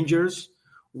York Rangers,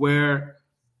 where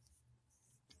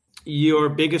your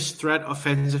biggest threat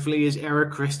offensively is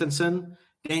Erik Christensen,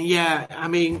 then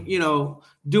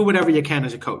do whatever you can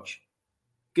as a coach.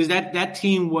 Because that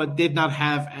team did not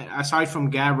have, aside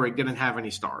from Gaborik, didn't have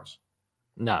any stars.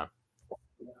 No.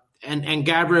 And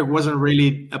Gaborik wasn't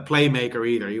really a playmaker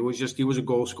either. He was a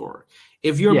goal scorer.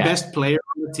 If your best player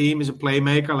on the team is a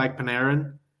playmaker like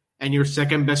Panarin, and your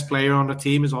second best player on the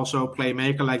team is also a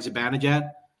playmaker like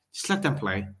Zibanejad, just let them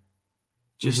play.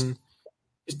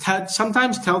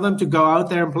 Sometimes tell them to go out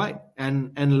there and play,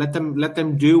 and let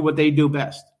them do what they do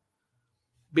best.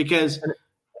 Because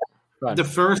the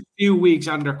first few weeks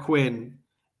under Quinn,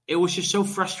 it was just so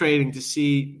frustrating to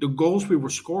see the goals we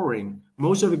were scoring.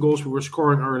 Most of the goals we were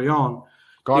scoring early on,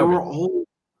 they were all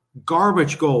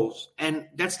garbage goals, and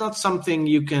that's not something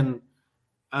you can.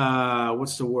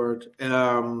 What's the word?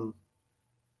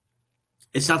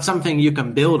 It's not something you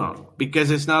can build on,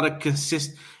 because it's not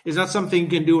something you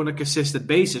can do on a consistent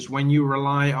basis when you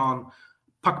rely on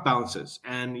puck bounces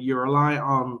and you rely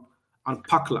on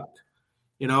puck luck.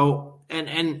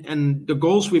 And the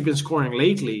goals we've been scoring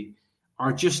lately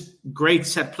are just great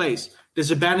set plays. There's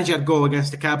a Zibanejad goal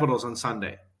against the Capitals on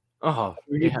Sunday. Oh,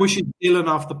 he pushes Dylan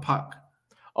off the puck.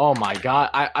 Oh my God,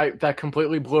 I that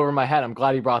completely blew over my head. I'm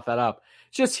glad he brought that up.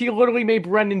 Just he literally made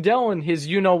Brendan Dillon his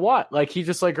what. Like he's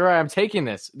just like, all right, I'm taking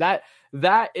this. That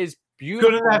is beautiful.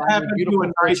 Couldn't have happened to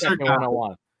a nicer guy.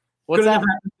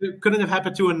 Couldn't have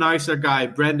happened to a nicer guy,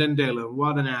 Brendan Dillon.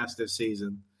 What an ass this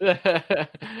season.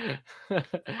 I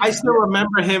still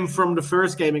remember him from the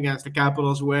first game against the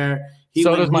Capitals where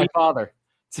so does my father.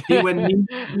 he went knee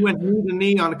to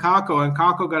knee on Kakko, and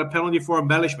Kakko got a penalty for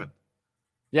embellishment.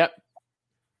 Yep.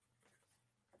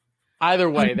 Either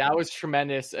way, that was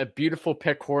tremendous. A beautiful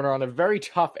pick corner on a very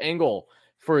tough angle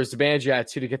for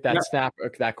Zibanejad to get that snap,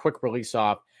 that quick release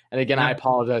off. And again, I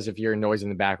apologize if you hear noise in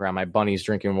the background. My bunny's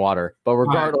drinking water. But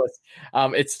regardless,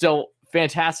 it's still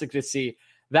fantastic to see.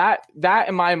 That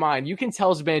in my mind, you can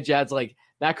tell Zibanejad's like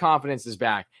that confidence is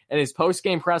back. And his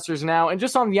post-game pressers now, and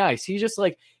just on the ice, he's just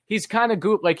like he's kind of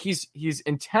goop. Like he's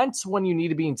intense when you need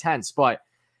to be intense, but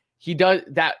he does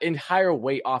that entire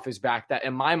weight off his back that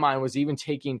in my mind was even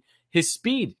taking his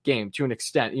speed game to an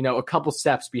extent, a couple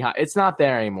steps behind. It's not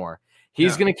there anymore.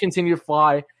 He's going to continue to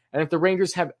fly. And if the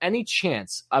Rangers have any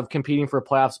chance of competing for a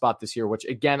playoff spot this year, which,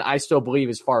 again, I still believe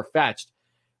is far-fetched,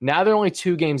 now they're only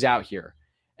 2 games out here.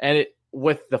 And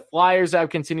with the Flyers that have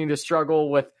continued to struggle,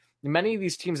 with many of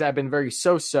these teams that have been very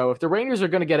so-so, if the Rangers are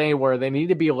going to get anywhere, they need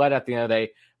to be led at the end of the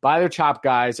day by their top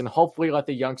guys and hopefully let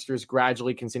the youngsters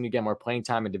gradually continue to get more playing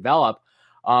time and develop.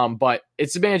 But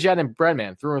it's Zibanejad and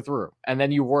Breadman through and through, and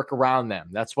then you work around them.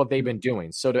 That's what they've been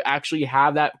doing. So to actually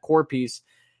have that core piece,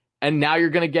 and now you're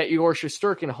going to get Igor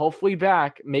Shesterkin hopefully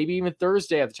back, maybe even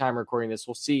Thursday at the time of recording this.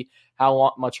 We'll see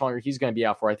how much longer he's going to be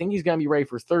out for. I think he's going to be ready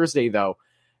for Thursday, though.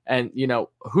 And,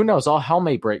 who knows? All hell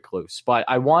may break loose. But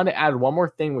I want to add one more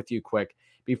thing with you quick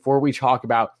before we talk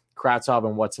about Kravtsov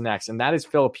and what's next, and that is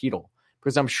Filip Chytil.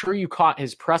 Because I'm sure you caught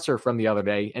his presser from the other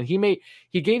day, and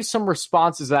he gave some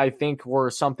responses that I think were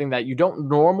something that you don't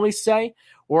normally say,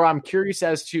 or I'm curious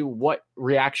as to what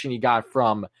reaction he got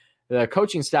from the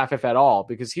coaching staff, if at all,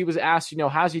 because he was asked,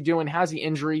 how's he doing? How's the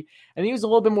injury? And he was a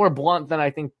little bit more blunt than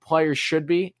I think players should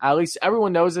be. At least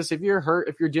everyone knows this. If you're hurt,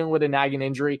 if you're dealing with a nagging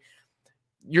injury,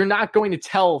 you're not going to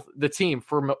tell the team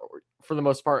for the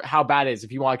most part how bad it is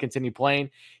if you want to continue playing.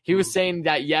 He was saying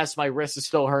that, yes, my wrist is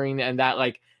still hurting, and that,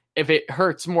 if it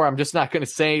hurts more, I'm just not going to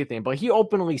say anything. But he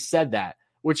openly said that,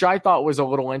 which I thought was a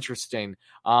little interesting.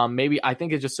 Maybe I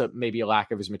think it's just maybe a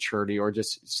lack of his maturity or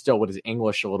just still with his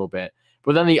English a little bit.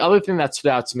 But then the other thing that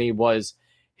stood out to me was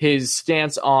his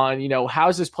stance on,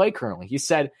 how's his play currently? He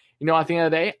said, at the end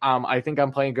of the day, I think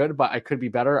I'm playing good, but I could be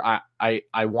better.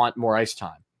 I want more ice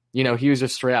time. He was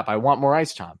just straight up, I want more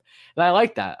ice time. And I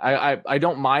like that. I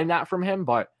don't mind that from him,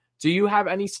 but do you have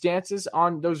any stances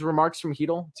on those remarks from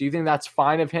Chytil? Do you think that's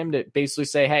fine of him to basically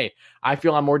say, hey, I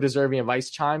feel I'm more deserving of ice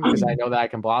time because I know that I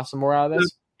can blossom more out of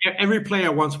this? Every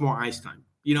player wants more ice time.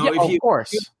 Of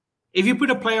course. If you put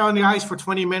a player on the ice for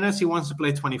 20 minutes, he wants to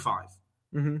play 25.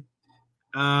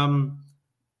 Mm-hmm.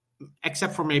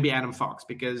 Except for maybe Adam Fox,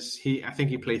 because I think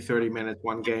he played 30 minutes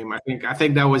one game. I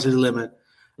think that was his limit.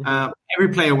 Mm-hmm.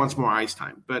 Every player wants more ice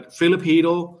time. But Filip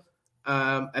Chytil,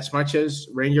 as much as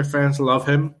Ranger fans love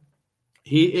him,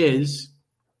 he is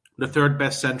the third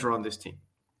best center on this team.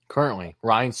 Currently,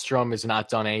 Ryan Strome has not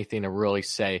done anything to really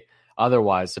say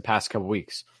otherwise the past couple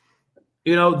weeks.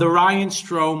 The Ryan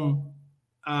Strome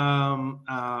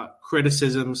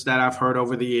criticisms that I've heard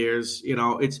over the years,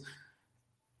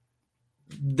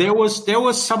 there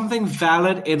was something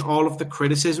valid in all of the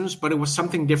criticisms, but it was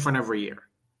something different every year.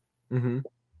 Mm-hmm.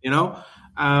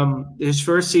 His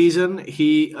first season,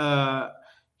 he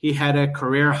had a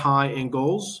career high in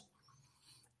goals,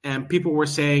 and people were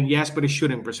saying yes, but his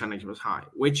shooting percentage was high,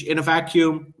 which in a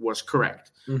vacuum was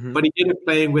correct. Mm-hmm. But he did it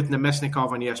playing with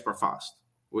Nemesnikov and Jesper Fast,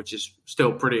 which is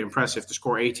still pretty impressive to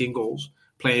score 18 goals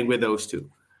playing with those two.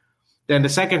 Then the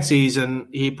second season,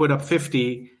 he put up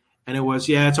 50, and it was,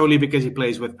 it's only because he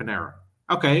plays with Panarin.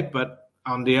 Okay, but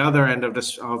on the other end of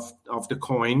the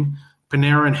coin,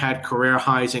 Panarin had career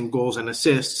highs in goals and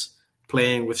assists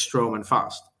playing with Strome and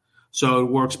Fast. So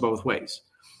it works both ways.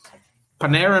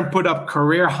 Panarin put up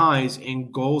career highs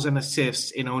in goals and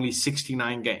assists in only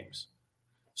 69 games.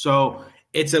 So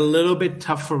it's a little bit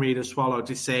tough for me to swallow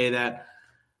to say that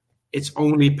it's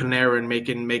only Panarin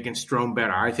making Strome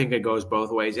better. I think it goes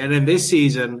both ways. And in this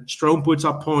season, Strome puts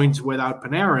up points without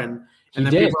Panarin. And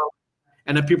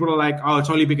then people are like, oh, it's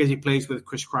only because he plays with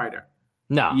Chris Kreider.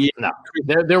 No.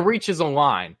 Their reach is a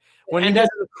line. When he does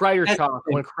the Kreider talk,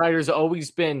 when Kreider's always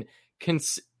been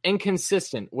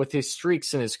inconsistent with his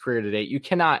streaks in his career to date,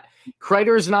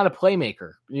 Kreider is not a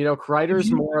playmaker. Kreider's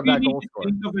more of that goal scorer.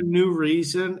 Think of a new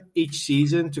reason each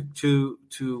season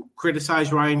to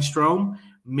criticize Ryan Strome.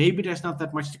 Maybe there's not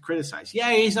that much to criticize.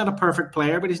 Yeah, he's not a perfect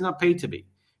player, but he's not paid to be.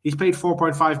 He's paid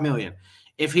 $4.5 million.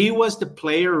 If he was the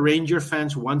player Ranger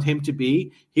fans want him to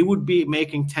be, he would be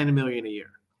making $10 million a year.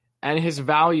 And his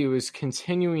value is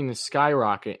continuing to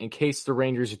skyrocket in case the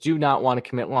Rangers do not want to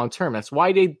commit long term. That's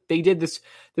why they did this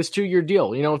 2-year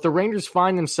deal. If the Rangers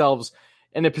find themselves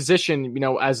in a position,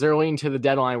 as they're leading to the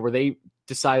deadline where they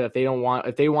decide that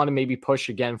if they want to maybe push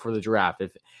again for the draft,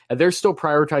 if they're still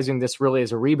prioritizing this really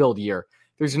as a rebuild year,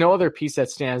 there's no other piece that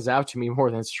stands out to me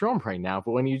more than Strome right now.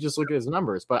 But when you just look at his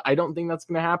numbers, but I don't think that's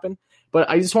going to happen. But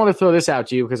I just want to throw this out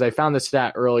to you because I found this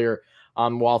stat earlier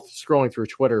while scrolling through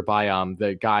Twitter by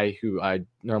the guy who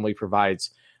normally provides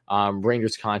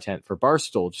Rangers content for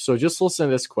Barstool. So just listen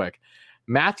to this quick.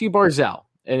 Matthew Barzal,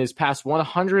 in his past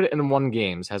 101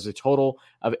 games, has a total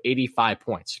of 85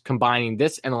 points, combining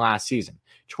this and last season.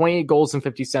 28 goals and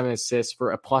 57 assists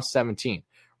for a plus 17.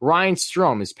 Ryan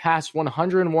Strome, his past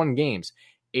 101 games,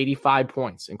 85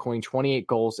 points, including 28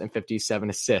 goals and 57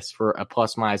 assists for a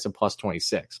plus minus of plus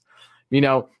 26.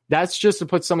 That's just to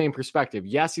put something in perspective.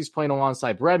 Yes, he's playing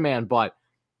alongside Breadman, but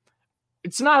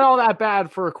it's not all that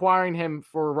bad for acquiring him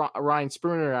for Ryan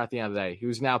Spooner at the end of the day,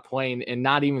 who's now playing in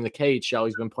not even the KHL.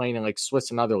 He's been playing in like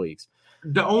Swiss and other leagues.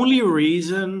 The only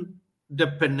reason the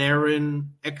Panarin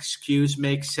excuse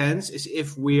makes sense is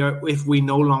if we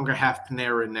no longer have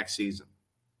Panarin next season.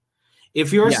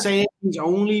 If you're saying he's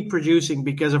only producing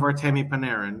because of Artemi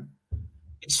Panarin,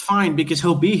 it's fine because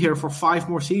he'll be here for 5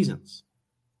 more seasons.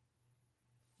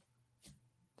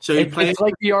 So it's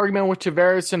like the argument with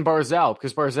Tavares and Barzal,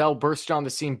 because Barzal burst on the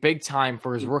scene big time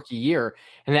for his rookie year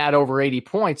and had over 80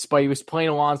 points, but he was playing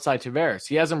alongside Tavares.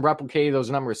 He hasn't replicated those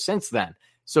numbers since then.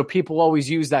 So people always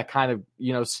use that kind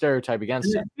of, stereotype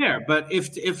against him. Yeah, but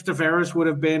if Tavares would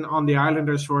have been on the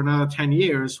Islanders for another 10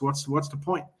 years, what's the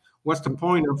point? What's the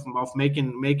point of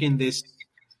making this,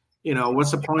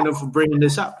 what's the point of bringing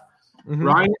this up? Mm-hmm.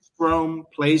 Ryan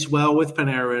Strome plays well with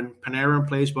Panarin. Panarin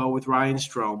plays well with Ryan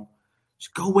Strome.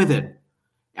 Just go with it.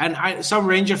 And some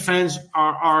Ranger fans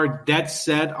are dead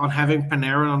set on having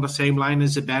Panarin on the same line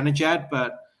as Zibanejad,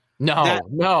 but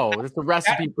no, it's a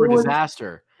recipe for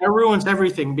disaster. That ruins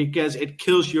everything because it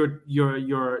kills your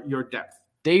depth.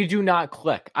 They do not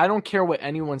click. I don't care what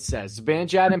anyone says.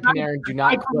 Zibanejad and Panarin do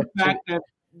not click.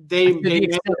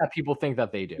 That people think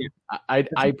that they do. Yeah.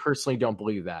 I personally don't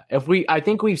believe that. I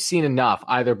think we've seen enough,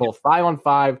 either both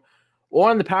 5-on-5 or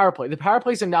on the power play. The power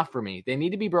play is enough for me. They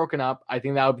need to be broken up. I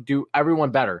think that would do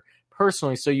everyone better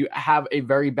personally. So you have a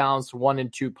very balanced 1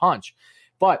 and 2 punch.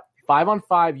 But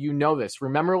 5-on-5, this.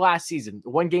 Remember last season, the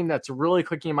one game that's really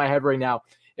clicking in my head right now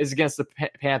is against the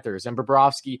Panthers, and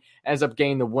Bobrovsky ends up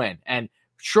getting the win. And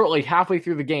shortly, halfway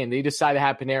through the game, they decide to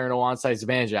have Panarin alongside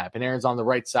Zibanejad. Panarin's on the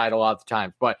right side a lot of the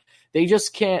time, but they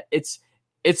just can't. It's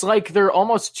like they're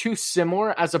almost too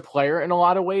similar as a player in a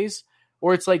lot of ways,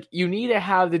 or it's like you need to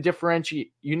have the difference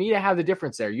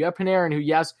there. You have Panarin, who,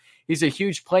 yes, he's a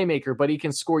huge playmaker, but he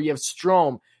can score. You have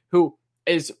Strome, who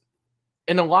is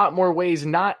in a lot more ways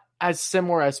not as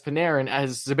similar as Panarin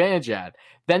as Zibanejad.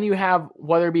 Then you have,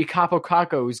 whether it be Capo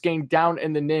Caco, who's getting down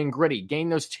in the nitty-gritty, getting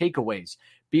those takeaways,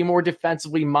 be more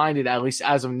defensively minded, at least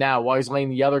as of now, while he's letting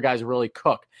the other guys really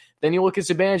cook. Then you look at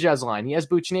Zibanejad's line. He has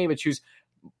Buchnevich, who's,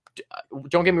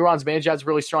 don't get me wrong, Zibanejad's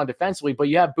really strong defensively, but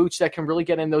you have Buch that can really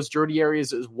get in those dirty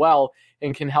areas as well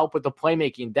and can help with the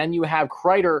playmaking. Then you have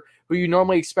Kreider, who you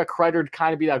normally expect Kreider to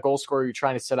kind of be that goal scorer you're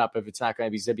trying to set up if it's not going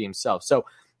to be Zibby himself. So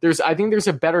I think there's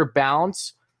a better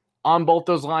balance on both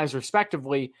those lines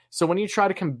respectively. So when you try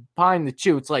to combine the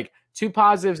two, it's like two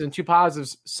positives and two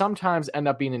positives sometimes end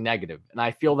up being a negative. And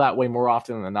I feel that way more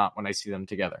often than not when I see them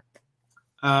together.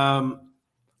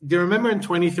 Do you remember in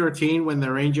 2013 when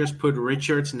the Rangers put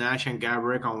Richards, Nash, and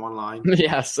Gaborik on one line?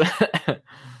 Yes.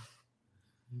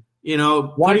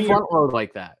 Why front load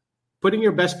like that? Putting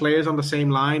your best players on the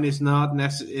same line is not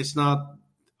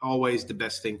always the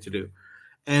best thing to do.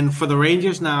 And for the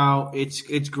Rangers now,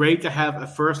 it's great to have a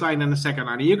first line and a second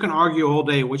line. You can argue all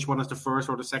day which one is the first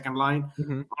or the second line.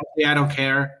 Mm-hmm. Honestly, I don't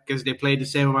care because they play the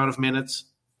same amount of minutes.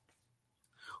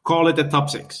 Call it the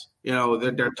top six.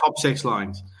 They're top six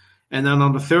lines. And then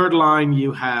on the third line,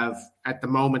 you have, at the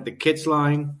moment, the kids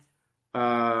line,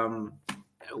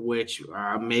 which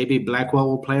maybe Blackwell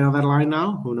will play on that line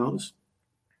now. Who knows?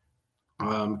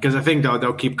 Because I think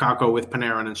they'll keep Kakko with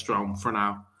Panarin and Strome for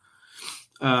now.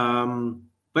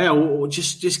 But yeah,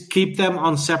 just keep them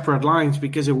on separate lines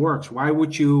because it works. Why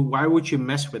would you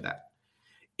mess with that?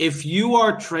 If you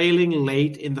are trailing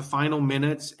late in the final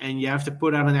minutes and you have to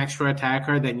put out an extra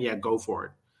attacker, then yeah, go for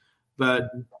it. But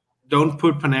don't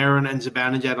put Panarin and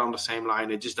Zibanejad on the same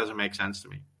line. It just doesn't make sense to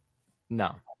me.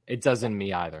 No, it doesn't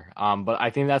me either. But I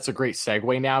think that's a great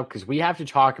segue now because we have to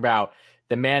talk about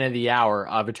the man of the hour,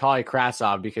 Vitaly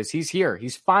Kravtsov, because he's here.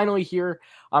 He's finally here.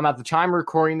 At the time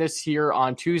recording this here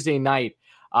on Tuesday night,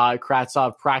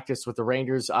 Kravtsov practiced with the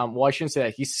Rangers. Well, I shouldn't say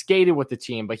that. He skated with the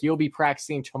team, but he'll be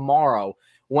practicing tomorrow,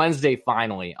 Wednesday,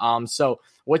 finally. So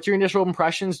what's your initial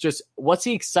impressions? Just what's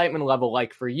the excitement level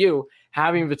like for you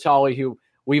having Vitaly, who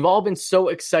we've all been so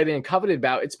excited and coveted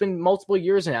about? It's been multiple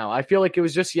years now. I feel like it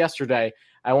was just yesterday.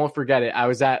 I won't forget it. I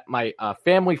was at my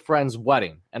family friend's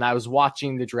wedding, and I was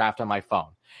watching the draft on my phone.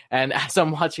 And as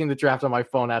I'm watching the draft on my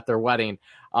phone at their wedding,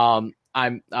 I'm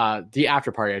the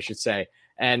after party, I should say,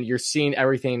 and you're seeing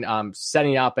everything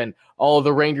setting up, and all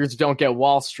the Rangers don't get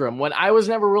Wahlstrom. When I was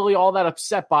never really all that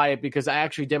upset by it because I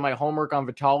actually did my homework on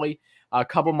Vitaly a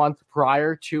couple months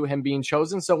prior to him being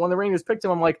chosen. So when the Rangers picked him,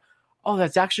 I'm like, oh,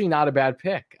 that's actually not a bad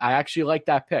pick. I actually like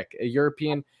that pick, a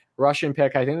European Russian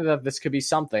pick. I think that this could be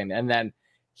something. And then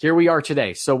here we are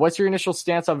today. So what's your initial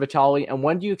stance on Vitaly, and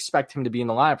when do you expect him to be in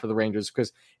the lineup for the Rangers?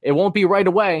 Because it won't be right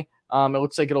away. It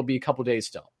looks like it'll be a couple days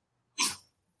still.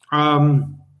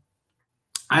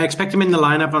 I expect him in the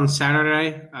lineup on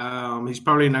Saturday. He's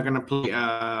probably not going to play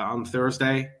on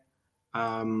Thursday.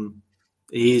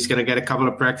 He's going to get a couple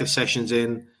of practice sessions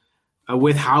in.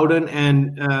 With Howden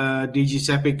and Di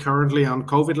Giuseppe currently on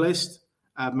COVID list,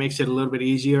 makes it a little bit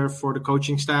easier for the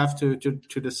coaching staff to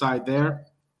decide there.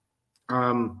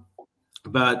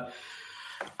 But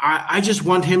I just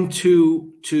want him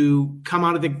to come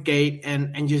out of the gate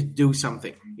and just do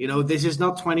something. This is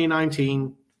not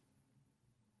 2019.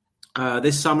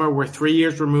 This summer, we're 3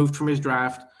 years removed from his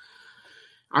draft.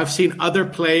 I've seen other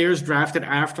players drafted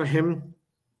after him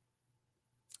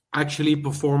actually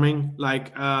performing,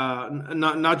 like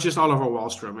not just Oliver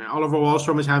Wahlstrom. Oliver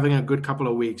Wahlstrom is having a good couple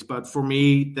of weeks, but for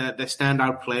me, the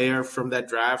standout player from that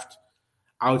draft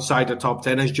outside the top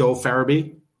 10 is Joel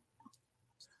Farabee.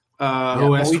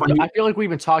 Who has 20, I feel like we've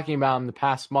been talking about him the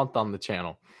past month on the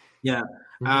channel. Yeah.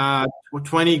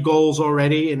 20 goals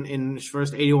already in his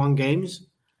first 81 games.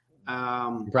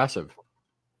 Impressive.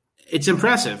 It's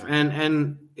impressive.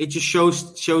 And it just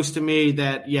shows to me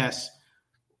that, yes,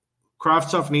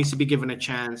 Kravtsov needs to be given a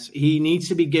chance. He needs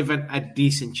to be given a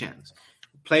decent chance.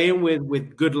 Play him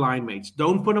with good line mates.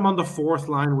 Don't put him on the fourth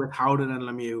line with Howden and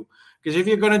Lemieux. Because if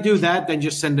you're going to do that, then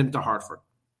just send him to Hartford.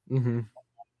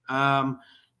 Mm-hmm.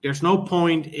 There's no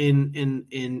point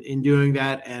in doing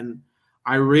that. And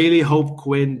I really hope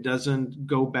Quinn doesn't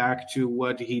go back to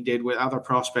what he did with other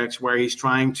prospects where he's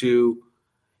trying to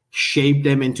shape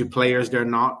them into players they're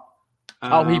not.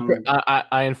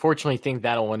 I unfortunately think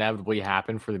that'll inevitably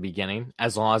happen for the beginning,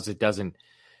 as long as it doesn't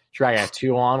drag out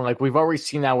too long. Like we've already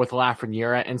seen that with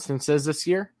Lafreniere instances this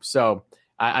year, so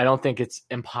I don't think it's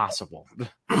impossible.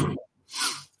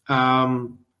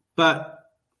 But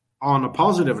on a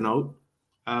positive note,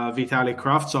 Vitaly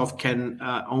Kravtsov can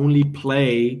only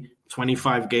play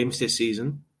 25 games this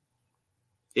season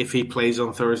if he plays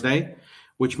on Thursday,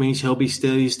 which means he'll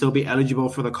still be eligible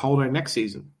for the Calder next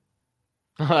season.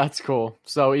 That's cool.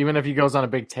 So even if he goes on a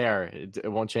big tear, it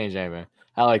won't change anything.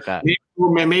 I like that.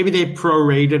 Maybe they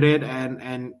prorated it,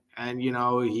 and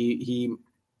he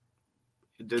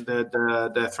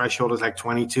The threshold is like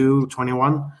 22,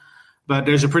 21. But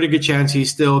there's a pretty good chance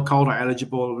he's still Calder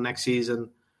eligible next season.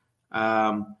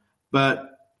 But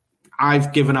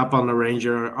I've given up on a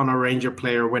Ranger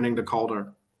player winning the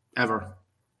Calder ever.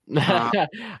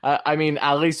 I mean,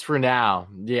 at least for now.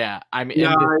 Yeah. I mean,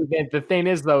 Yeah. the thing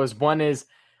is, though,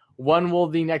 when will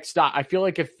the next stop? I feel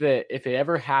like if it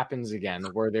ever happens again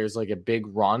where there's like a big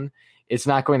run, it's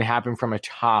not going to happen from a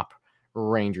top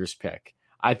Rangers pick.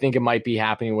 I think it might be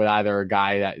happening with either a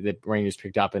guy that the Rangers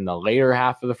picked up in the later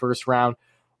half of the first round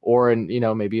or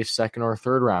maybe a second or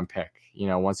third round pick,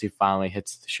 once he finally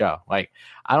hits the show. Like,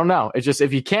 I don't know. It's just,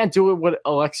 if you can't do it with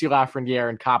Alexis Lafreniere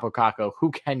and Kaapo Kakko,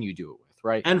 who can you do it with,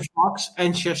 right? And Fox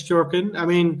and Shesterkin. I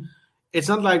mean, it's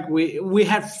not like we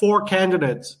had 4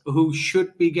 candidates who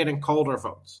should be getting Calder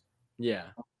votes. Yeah.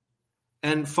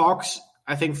 And Fox,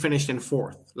 I think, finished in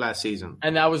 4th last season.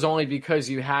 And that was only because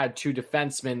you had 2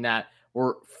 defensemen that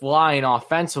were flying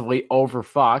offensively over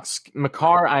Fox.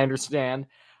 Makar, I understand.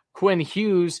 Quinn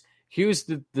Hughes,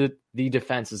 the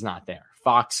defense is not there.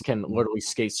 Fox can literally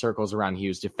skate circles around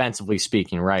Hughes, defensively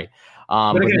speaking, right?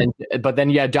 But then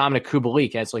you had Dominic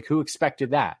Kubalik, and it's like, who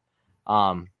expected that?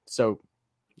 So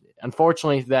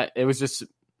unfortunately, that it was just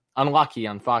unlucky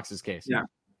on Fox's case. Yeah.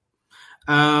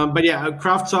 But yeah,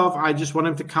 Kravtsov, I just want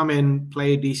him to come in,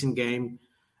 play a decent game.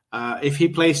 If he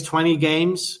plays 20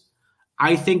 games,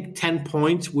 I think 10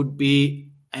 points would be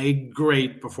a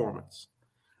great performance.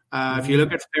 If you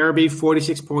look at Farabee,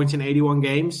 46 points in 81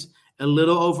 games, a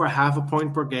little over half a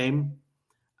point per game.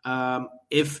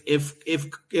 If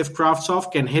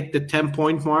Kravtsov can hit the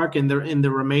 10-point mark in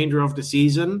the remainder of the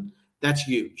season, that's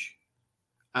huge.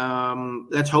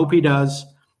 Let's hope he does.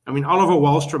 I mean, Oliver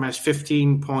Wahlstrom has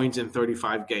 15 points in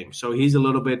 35 games, so he's a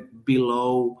little bit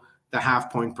below the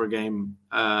half point per game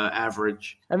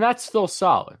average. And that's still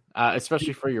solid,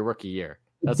 especially for your rookie year.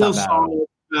 That's still not bad. solid,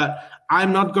 but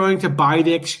I'm not going to buy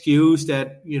the excuse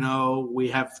that, we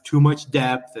have too much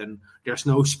depth and there's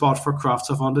no spot for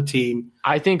Kravtsov on the team.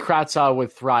 I think Kravtsov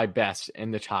would thrive best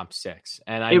in the top 6,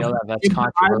 and I know that's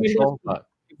controversial, but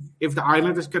if the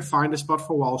Islanders can find a spot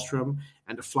for Wahlstrom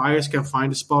and the Flyers can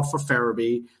find a spot for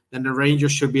Farabee, then the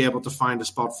Rangers should be able to find a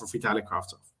spot for Vitaly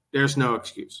Kravtsov. There's no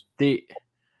excuse. The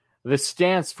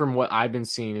stance from what I've been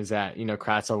seeing is that,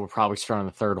 Kravtsov will probably start on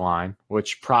the third line,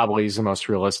 which probably is the most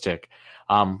realistic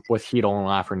with Hedl and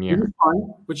Lafreniere.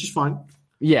 Which is fine.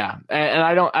 Yeah, and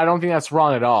I don't think that's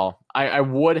wrong at all. I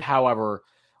would, however,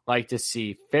 like to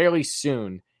see fairly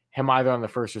soon him either on the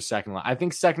first or second line. I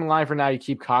think second line for now you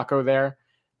keep Kakko there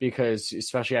because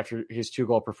especially after his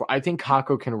 2-goal performance, I think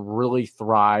Kakko can really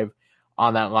thrive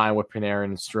on that line with Panarin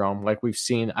and Strome. Like we've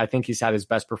seen, I think he's had his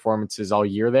best performances all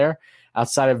year there,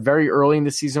 outside of very early in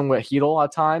the season with Hedl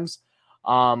at times.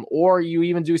 Or you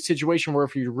even do a situation where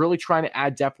if you're really trying to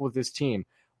add depth with this team,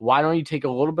 why don't you take a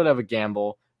little bit of a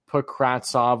gamble, put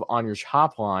Kravtsov on your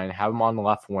top line, have him on the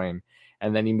left wing,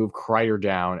 and then you move Kreider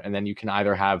down, and then you can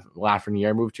either have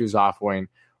Lafreniere move to his off wing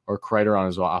or Kreider on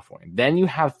his off wing. Then you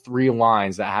have 3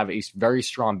 lines that have a very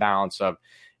strong balance of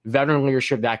veteran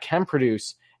leadership that can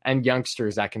produce and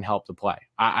youngsters that can help to play.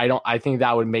 I think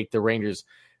that would make the Rangers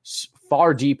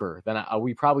far deeper than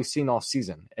we probably seen all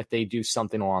season if they do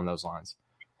something along those lines.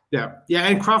 Yeah,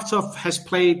 and Kravtsov has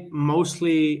played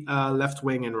mostly left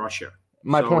wing in Russia.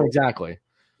 My point exactly.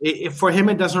 For him,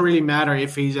 it doesn't really matter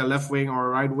if he's a left wing or a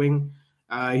right wing.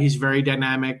 He's very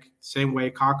dynamic. Same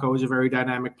way Kakko is a very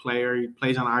dynamic player. He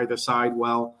plays on either side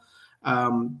well.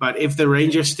 But if the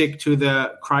Rangers stick to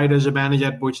the Kreider,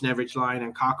 Zibanejad, Buchnevich line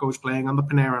and Kakko is playing on the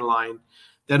Panarin line,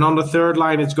 then on the third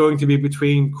line, it's going to be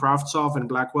between Kravtsov and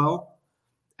Blackwell.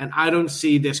 And I don't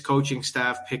see this coaching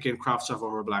staff picking Kravtsov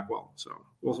over Blackwell. So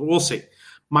we'll see.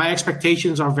 My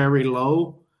expectations are very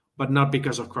low, but not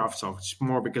because of Kravtsov. It's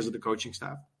more because of the coaching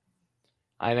staff.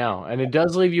 I know. And it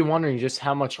does leave you wondering just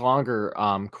how much longer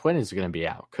Quinn is going to be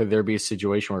out. Could there be a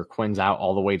situation where Quinn's out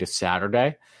all the way to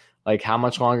Saturday? Like, how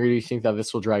much longer do you think that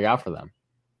this will drag out for them?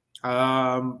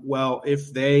 Well,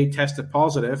 if they tested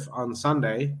positive on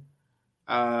Sunday,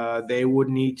 they would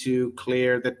need to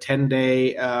clear the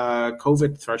 10-day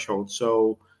COVID threshold.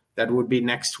 So that would be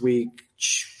next week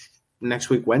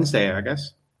Wednesday, I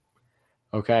guess.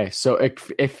 Okay, so it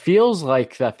feels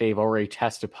like that they've already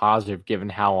tested positive given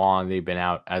how long they've been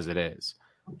out as it is.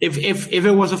 If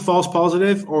it was a false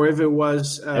positive or if it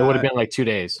was... it would have been like 2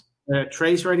 days.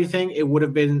 Trace or anything, it would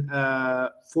have been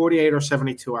 48 or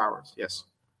 72 hours, yes.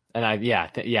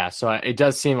 And so it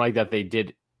does seem like that they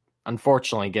did,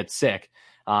 unfortunately, get sick.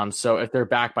 So if they're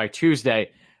back by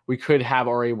Tuesday, we could have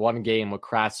already one game with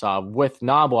Kravtsov with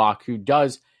Knoblauch, who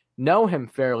does know him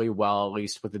fairly well, at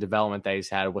least with the development that he's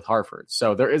had with Hartford.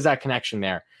 So there is that connection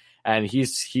there. and he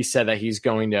said that he's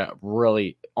going to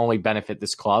really only benefit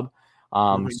this club.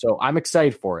 So I'm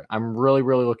excited for it. I'm really,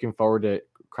 really looking forward to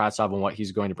Kravtsov and what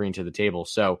he's going to bring to the table.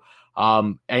 So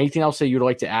anything else that you'd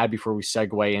like to add before we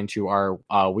segue into our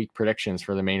week predictions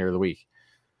for the remainder of the week?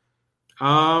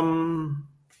 No,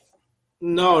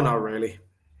 not really.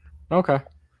 Okay.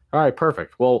 All right,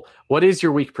 perfect. Well, what is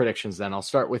your week predictions then? I'll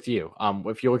start with you.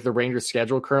 If you look at the Rangers'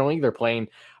 schedule currently, they're playing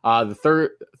the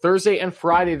Thursday and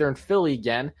Friday. They're in Philly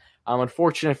again.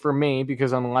 Unfortunate for me,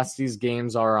 because unless these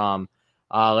games are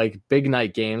like big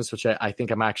night games, which I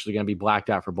think I'm actually going to be blacked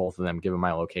out for both of them given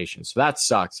my location. So that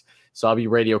sucks. So I'll be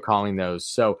radio calling those.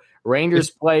 So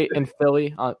Rangers play in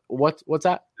Philly. What's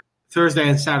that? Thursday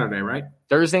and Saturday, right?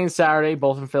 Thursday and Saturday,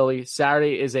 both in Philly.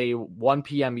 Saturday is a 1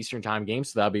 p.m. Eastern time game,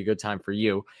 so that'll be a good time for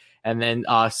you. And then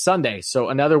Sunday, so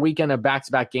another weekend of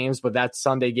back-to-back games, but that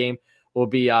Sunday game will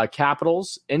be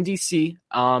Capitals in DC,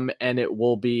 and it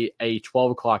will be a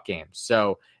 12 o'clock game.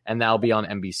 So, and that'll be on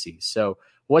NBC. So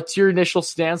what's your initial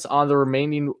stance on the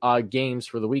remaining games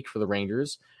for the week for the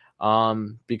Rangers?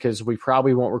 Because we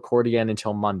probably won't record again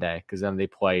until Monday, because then they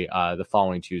play the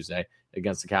following Tuesday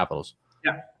against the Capitals.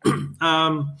 Yeah.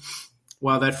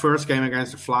 Well, that first game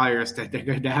against the Flyers, they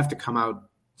have to come out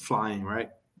flying, right?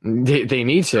 They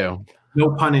need to.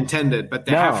 No pun intended, but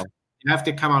they have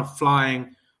to come out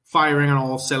flying, firing on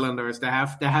all cylinders. They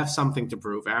have something to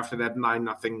prove after that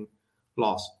 9-0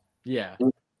 loss. Yeah.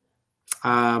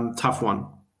 Tough one.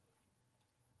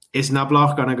 Is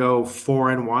Knobloch going to go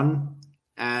 4-1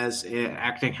 as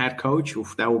acting head coach?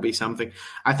 Oof, that will be something.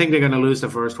 I think they're going to lose the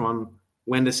first one,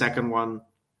 win the second one.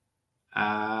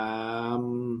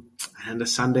 And the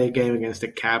Sunday game against the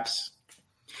Caps.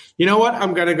 You know what?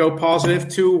 I'm gonna go positive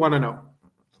 2-1-0.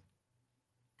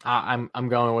 I'm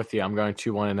going with you. I'm going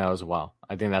 2-1-0 as well.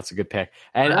 I think that's a good pick,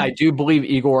 and I do believe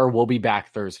Igor will be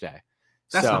back Thursday.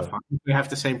 That's not fun. We have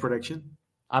the same prediction.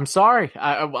 I'm sorry.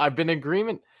 I've been in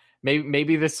agreement.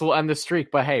 Maybe this will end the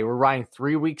streak, but hey, we're riding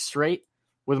 3 weeks straight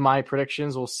with my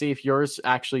predictions. We'll see if yours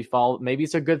actually fall. Maybe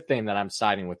it's a good thing that I'm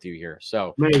siding with you here.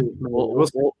 So maybe.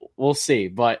 We'll see.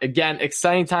 But again,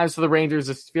 exciting times for the Rangers.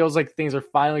 It feels like things are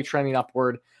finally trending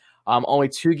upward. Only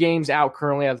 2 games out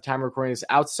currently at the time of recording this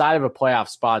outside of a playoff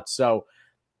spot. So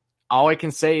all I can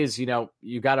say is,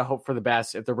 you got to hope for the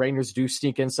best. If the Rangers do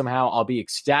sneak in somehow, I'll be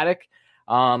ecstatic.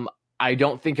 I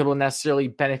don't think it'll necessarily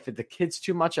benefit the kids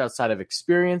too much outside of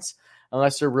experience,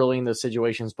 unless they're really in those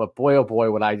situations. But boy, oh boy,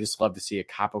 would I just love to see a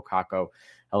Kaapo Kakko,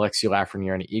 Alexi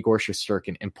Lafreniere, and Igor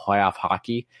Shesterkin in playoff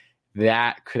hockey.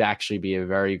 That could actually be a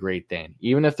very great thing,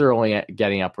 even if they're only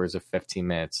getting upwards of 15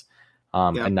 minutes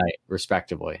a night,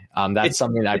 respectively. That's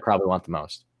something that I probably want the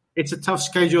most. It's a tough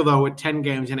schedule, though, with 10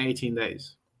 games in 18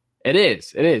 days. It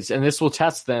is. And this will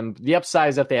test them. The upside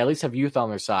is that they at least have youth on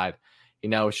their side.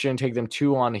 It shouldn't take them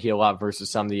too long to heal up versus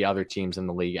some of the other teams in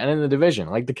the league and in the division,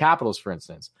 like the Capitals, for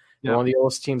instance. They're one of the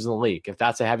oldest teams in the league. If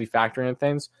that's a heavy factor in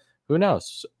things, who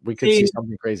knows? We could see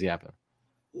something crazy happen.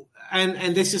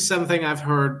 And this is something I've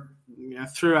heard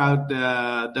throughout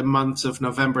the months of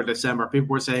November, December. People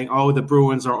were saying, "Oh, the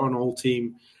Bruins are an old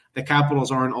team. The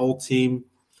Capitals are an old team.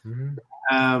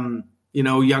 Mm-hmm.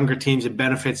 Younger teams, it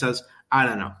benefits us." I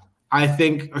don't know. I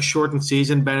think a shortened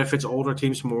season benefits older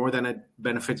teams more than it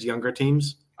benefits younger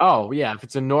teams. Oh, yeah. If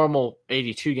it's a normal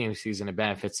 82-game season, it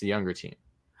benefits the younger team.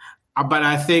 But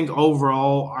I think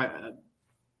overall,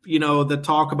 the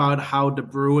talk about how the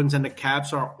Bruins and the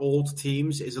Caps are old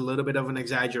teams is a little bit of an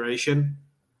exaggeration.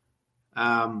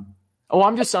 I'm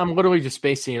literally just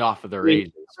basing it off of their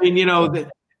age. The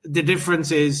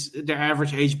difference is their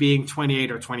average age being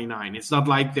 28 or 29. It's not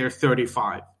like they're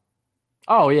 35.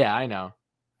 Oh, yeah, I know.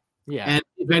 Yeah, and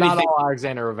if not anything, all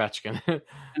Alexander Ovechkin.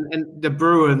 and the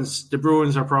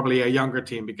Bruins are probably a younger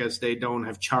team because they don't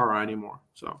have Chara anymore.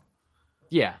 So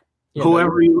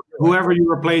whoever you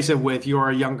replace it with, you're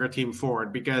a younger team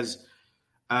forward because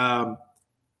Chara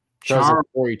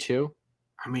 42.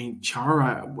 I mean,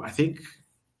 Chara, I think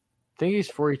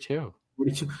he's 42.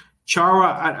 42. Chara,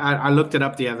 I looked it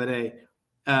up the other day.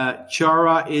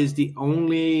 Chara is the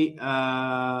only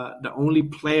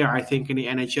player I think in the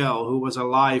NHL who was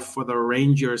alive for the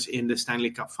Rangers in the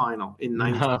Stanley Cup final in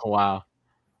 19. Wow.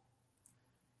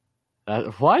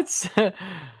 What?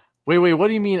 Wait. What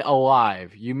do you mean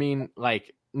alive? You mean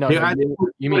like no?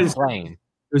 You mean playing? He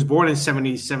was born in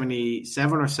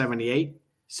 77 or 78.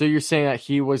 So you're saying that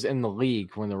he was in the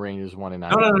league when the Rangers won in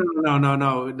 9?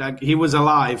 No. Like, he was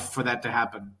alive for that to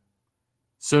happen.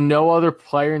 So no other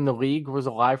player in the league was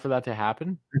alive for that to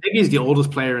happen? I think he's the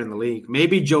oldest player in the league.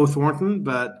 Maybe Joe Thornton,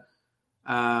 but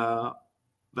I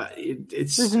think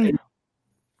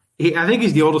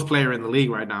he's the oldest player in the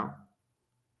league right now.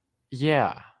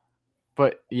 Yeah.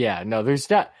 But yeah, no, there's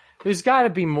got to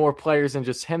be more players than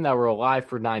just him that were alive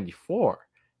for 94.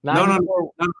 No,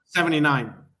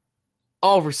 79.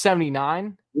 Oh, for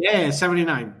 79? Yeah,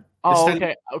 79. Oh,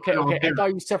 okay. I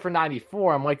thought you said for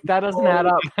 94. I'm like, that doesn't add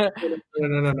up.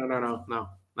 No.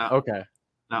 Okay.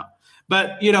 No.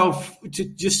 But,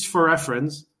 just for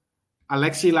reference,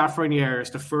 Alexis Lafreniere is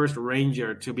the first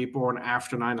Ranger to be born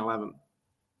after 9/11.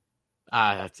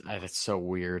 That's so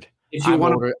weird.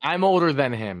 I'm older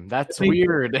than him. That's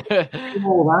weird.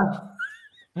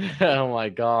 Oh my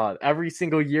God. Every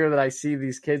single year that I see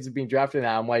these kids being drafted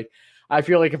now, I'm like, I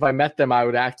feel like if I met them, I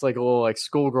would act like a little like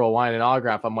schoolgirl wanting an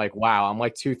autograph. I'm like, wow, I'm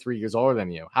like 2-3 years older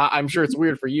than you. I'm sure it's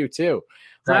weird for you too.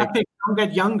 Draft picks don't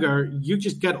get younger, you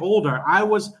just get older.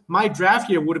 My draft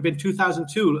year would have been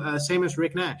 2002, same as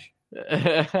Rick Nash.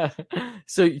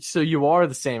 So you are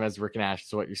the same as Rick Nash,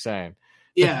 is what you're saying.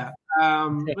 Yeah.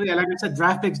 Like I said,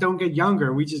 draft picks don't get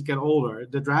younger. We just get older.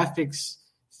 The draft picks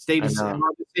stay the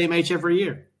same age every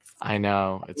year. I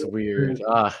know. It's weird.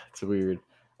 It's weird.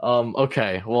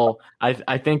 Okay. Well,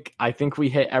 I think we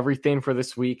hit everything for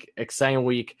this week. Exciting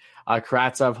week.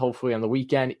 Karatsev hopefully on the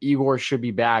weekend. Igor should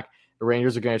be back. The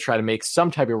Rangers are going to try to make some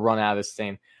type of run out of this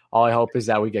thing. All I hope is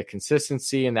that we get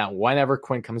consistency and that whenever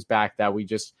Quinn comes back, that we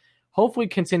just hopefully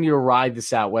continue to ride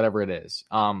this out, whatever it is.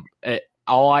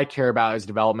 All I care about is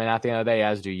development at the end of the day,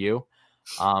 as do you.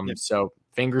 So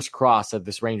fingers crossed that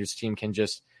this Rangers team can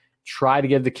just try to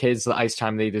give the kids the ice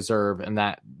time they deserve and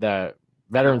that the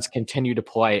veterans continue to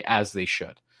play as they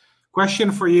should.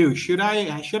 Question for you. Should I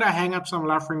hang up some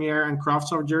Lafreniere and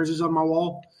Kravtsov jerseys on my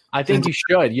wall? I think you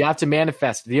should. You have to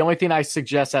manifest. The only thing I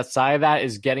suggest outside of that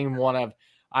is getting one of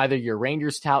either your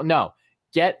Rangers towel. No,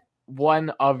 get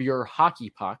one of your hockey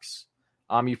pucks.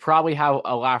 You probably have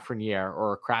a Lafreniere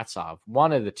or a Kravtsov,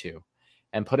 one of the two,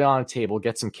 and put it on a table,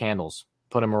 get some candles,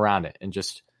 put them around it, and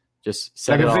just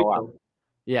set it all up.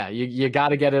 Yeah, you got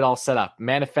to get it all set up.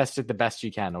 Manifest it the best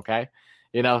you can, okay?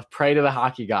 Pray to the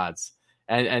hockey gods.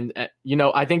 And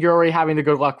I think you're already having the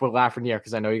good luck with Lafreniere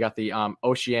because I know you got the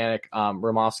Oceanic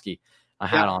Ramovsky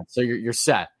hat on. So you're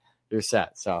set. You're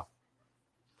set. So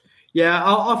yeah,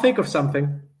 I'll think of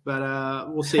something,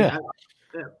 but we'll see.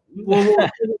 We'll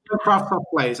Kravtsov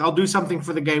plays. I'll do something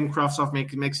for the game Kravtsov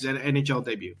makes his NHL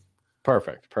debut.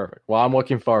 Perfect. Well, I'm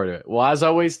looking forward to it. Well, as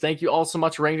always, thank you all so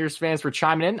much, Rangers fans, for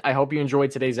chiming in. I hope you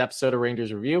enjoyed today's episode of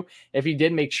Rangers Review. If you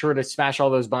did, make sure to smash all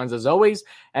those buttons as always.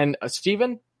 And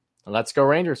Steven, let's go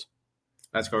Rangers.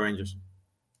 Let's go Rangers.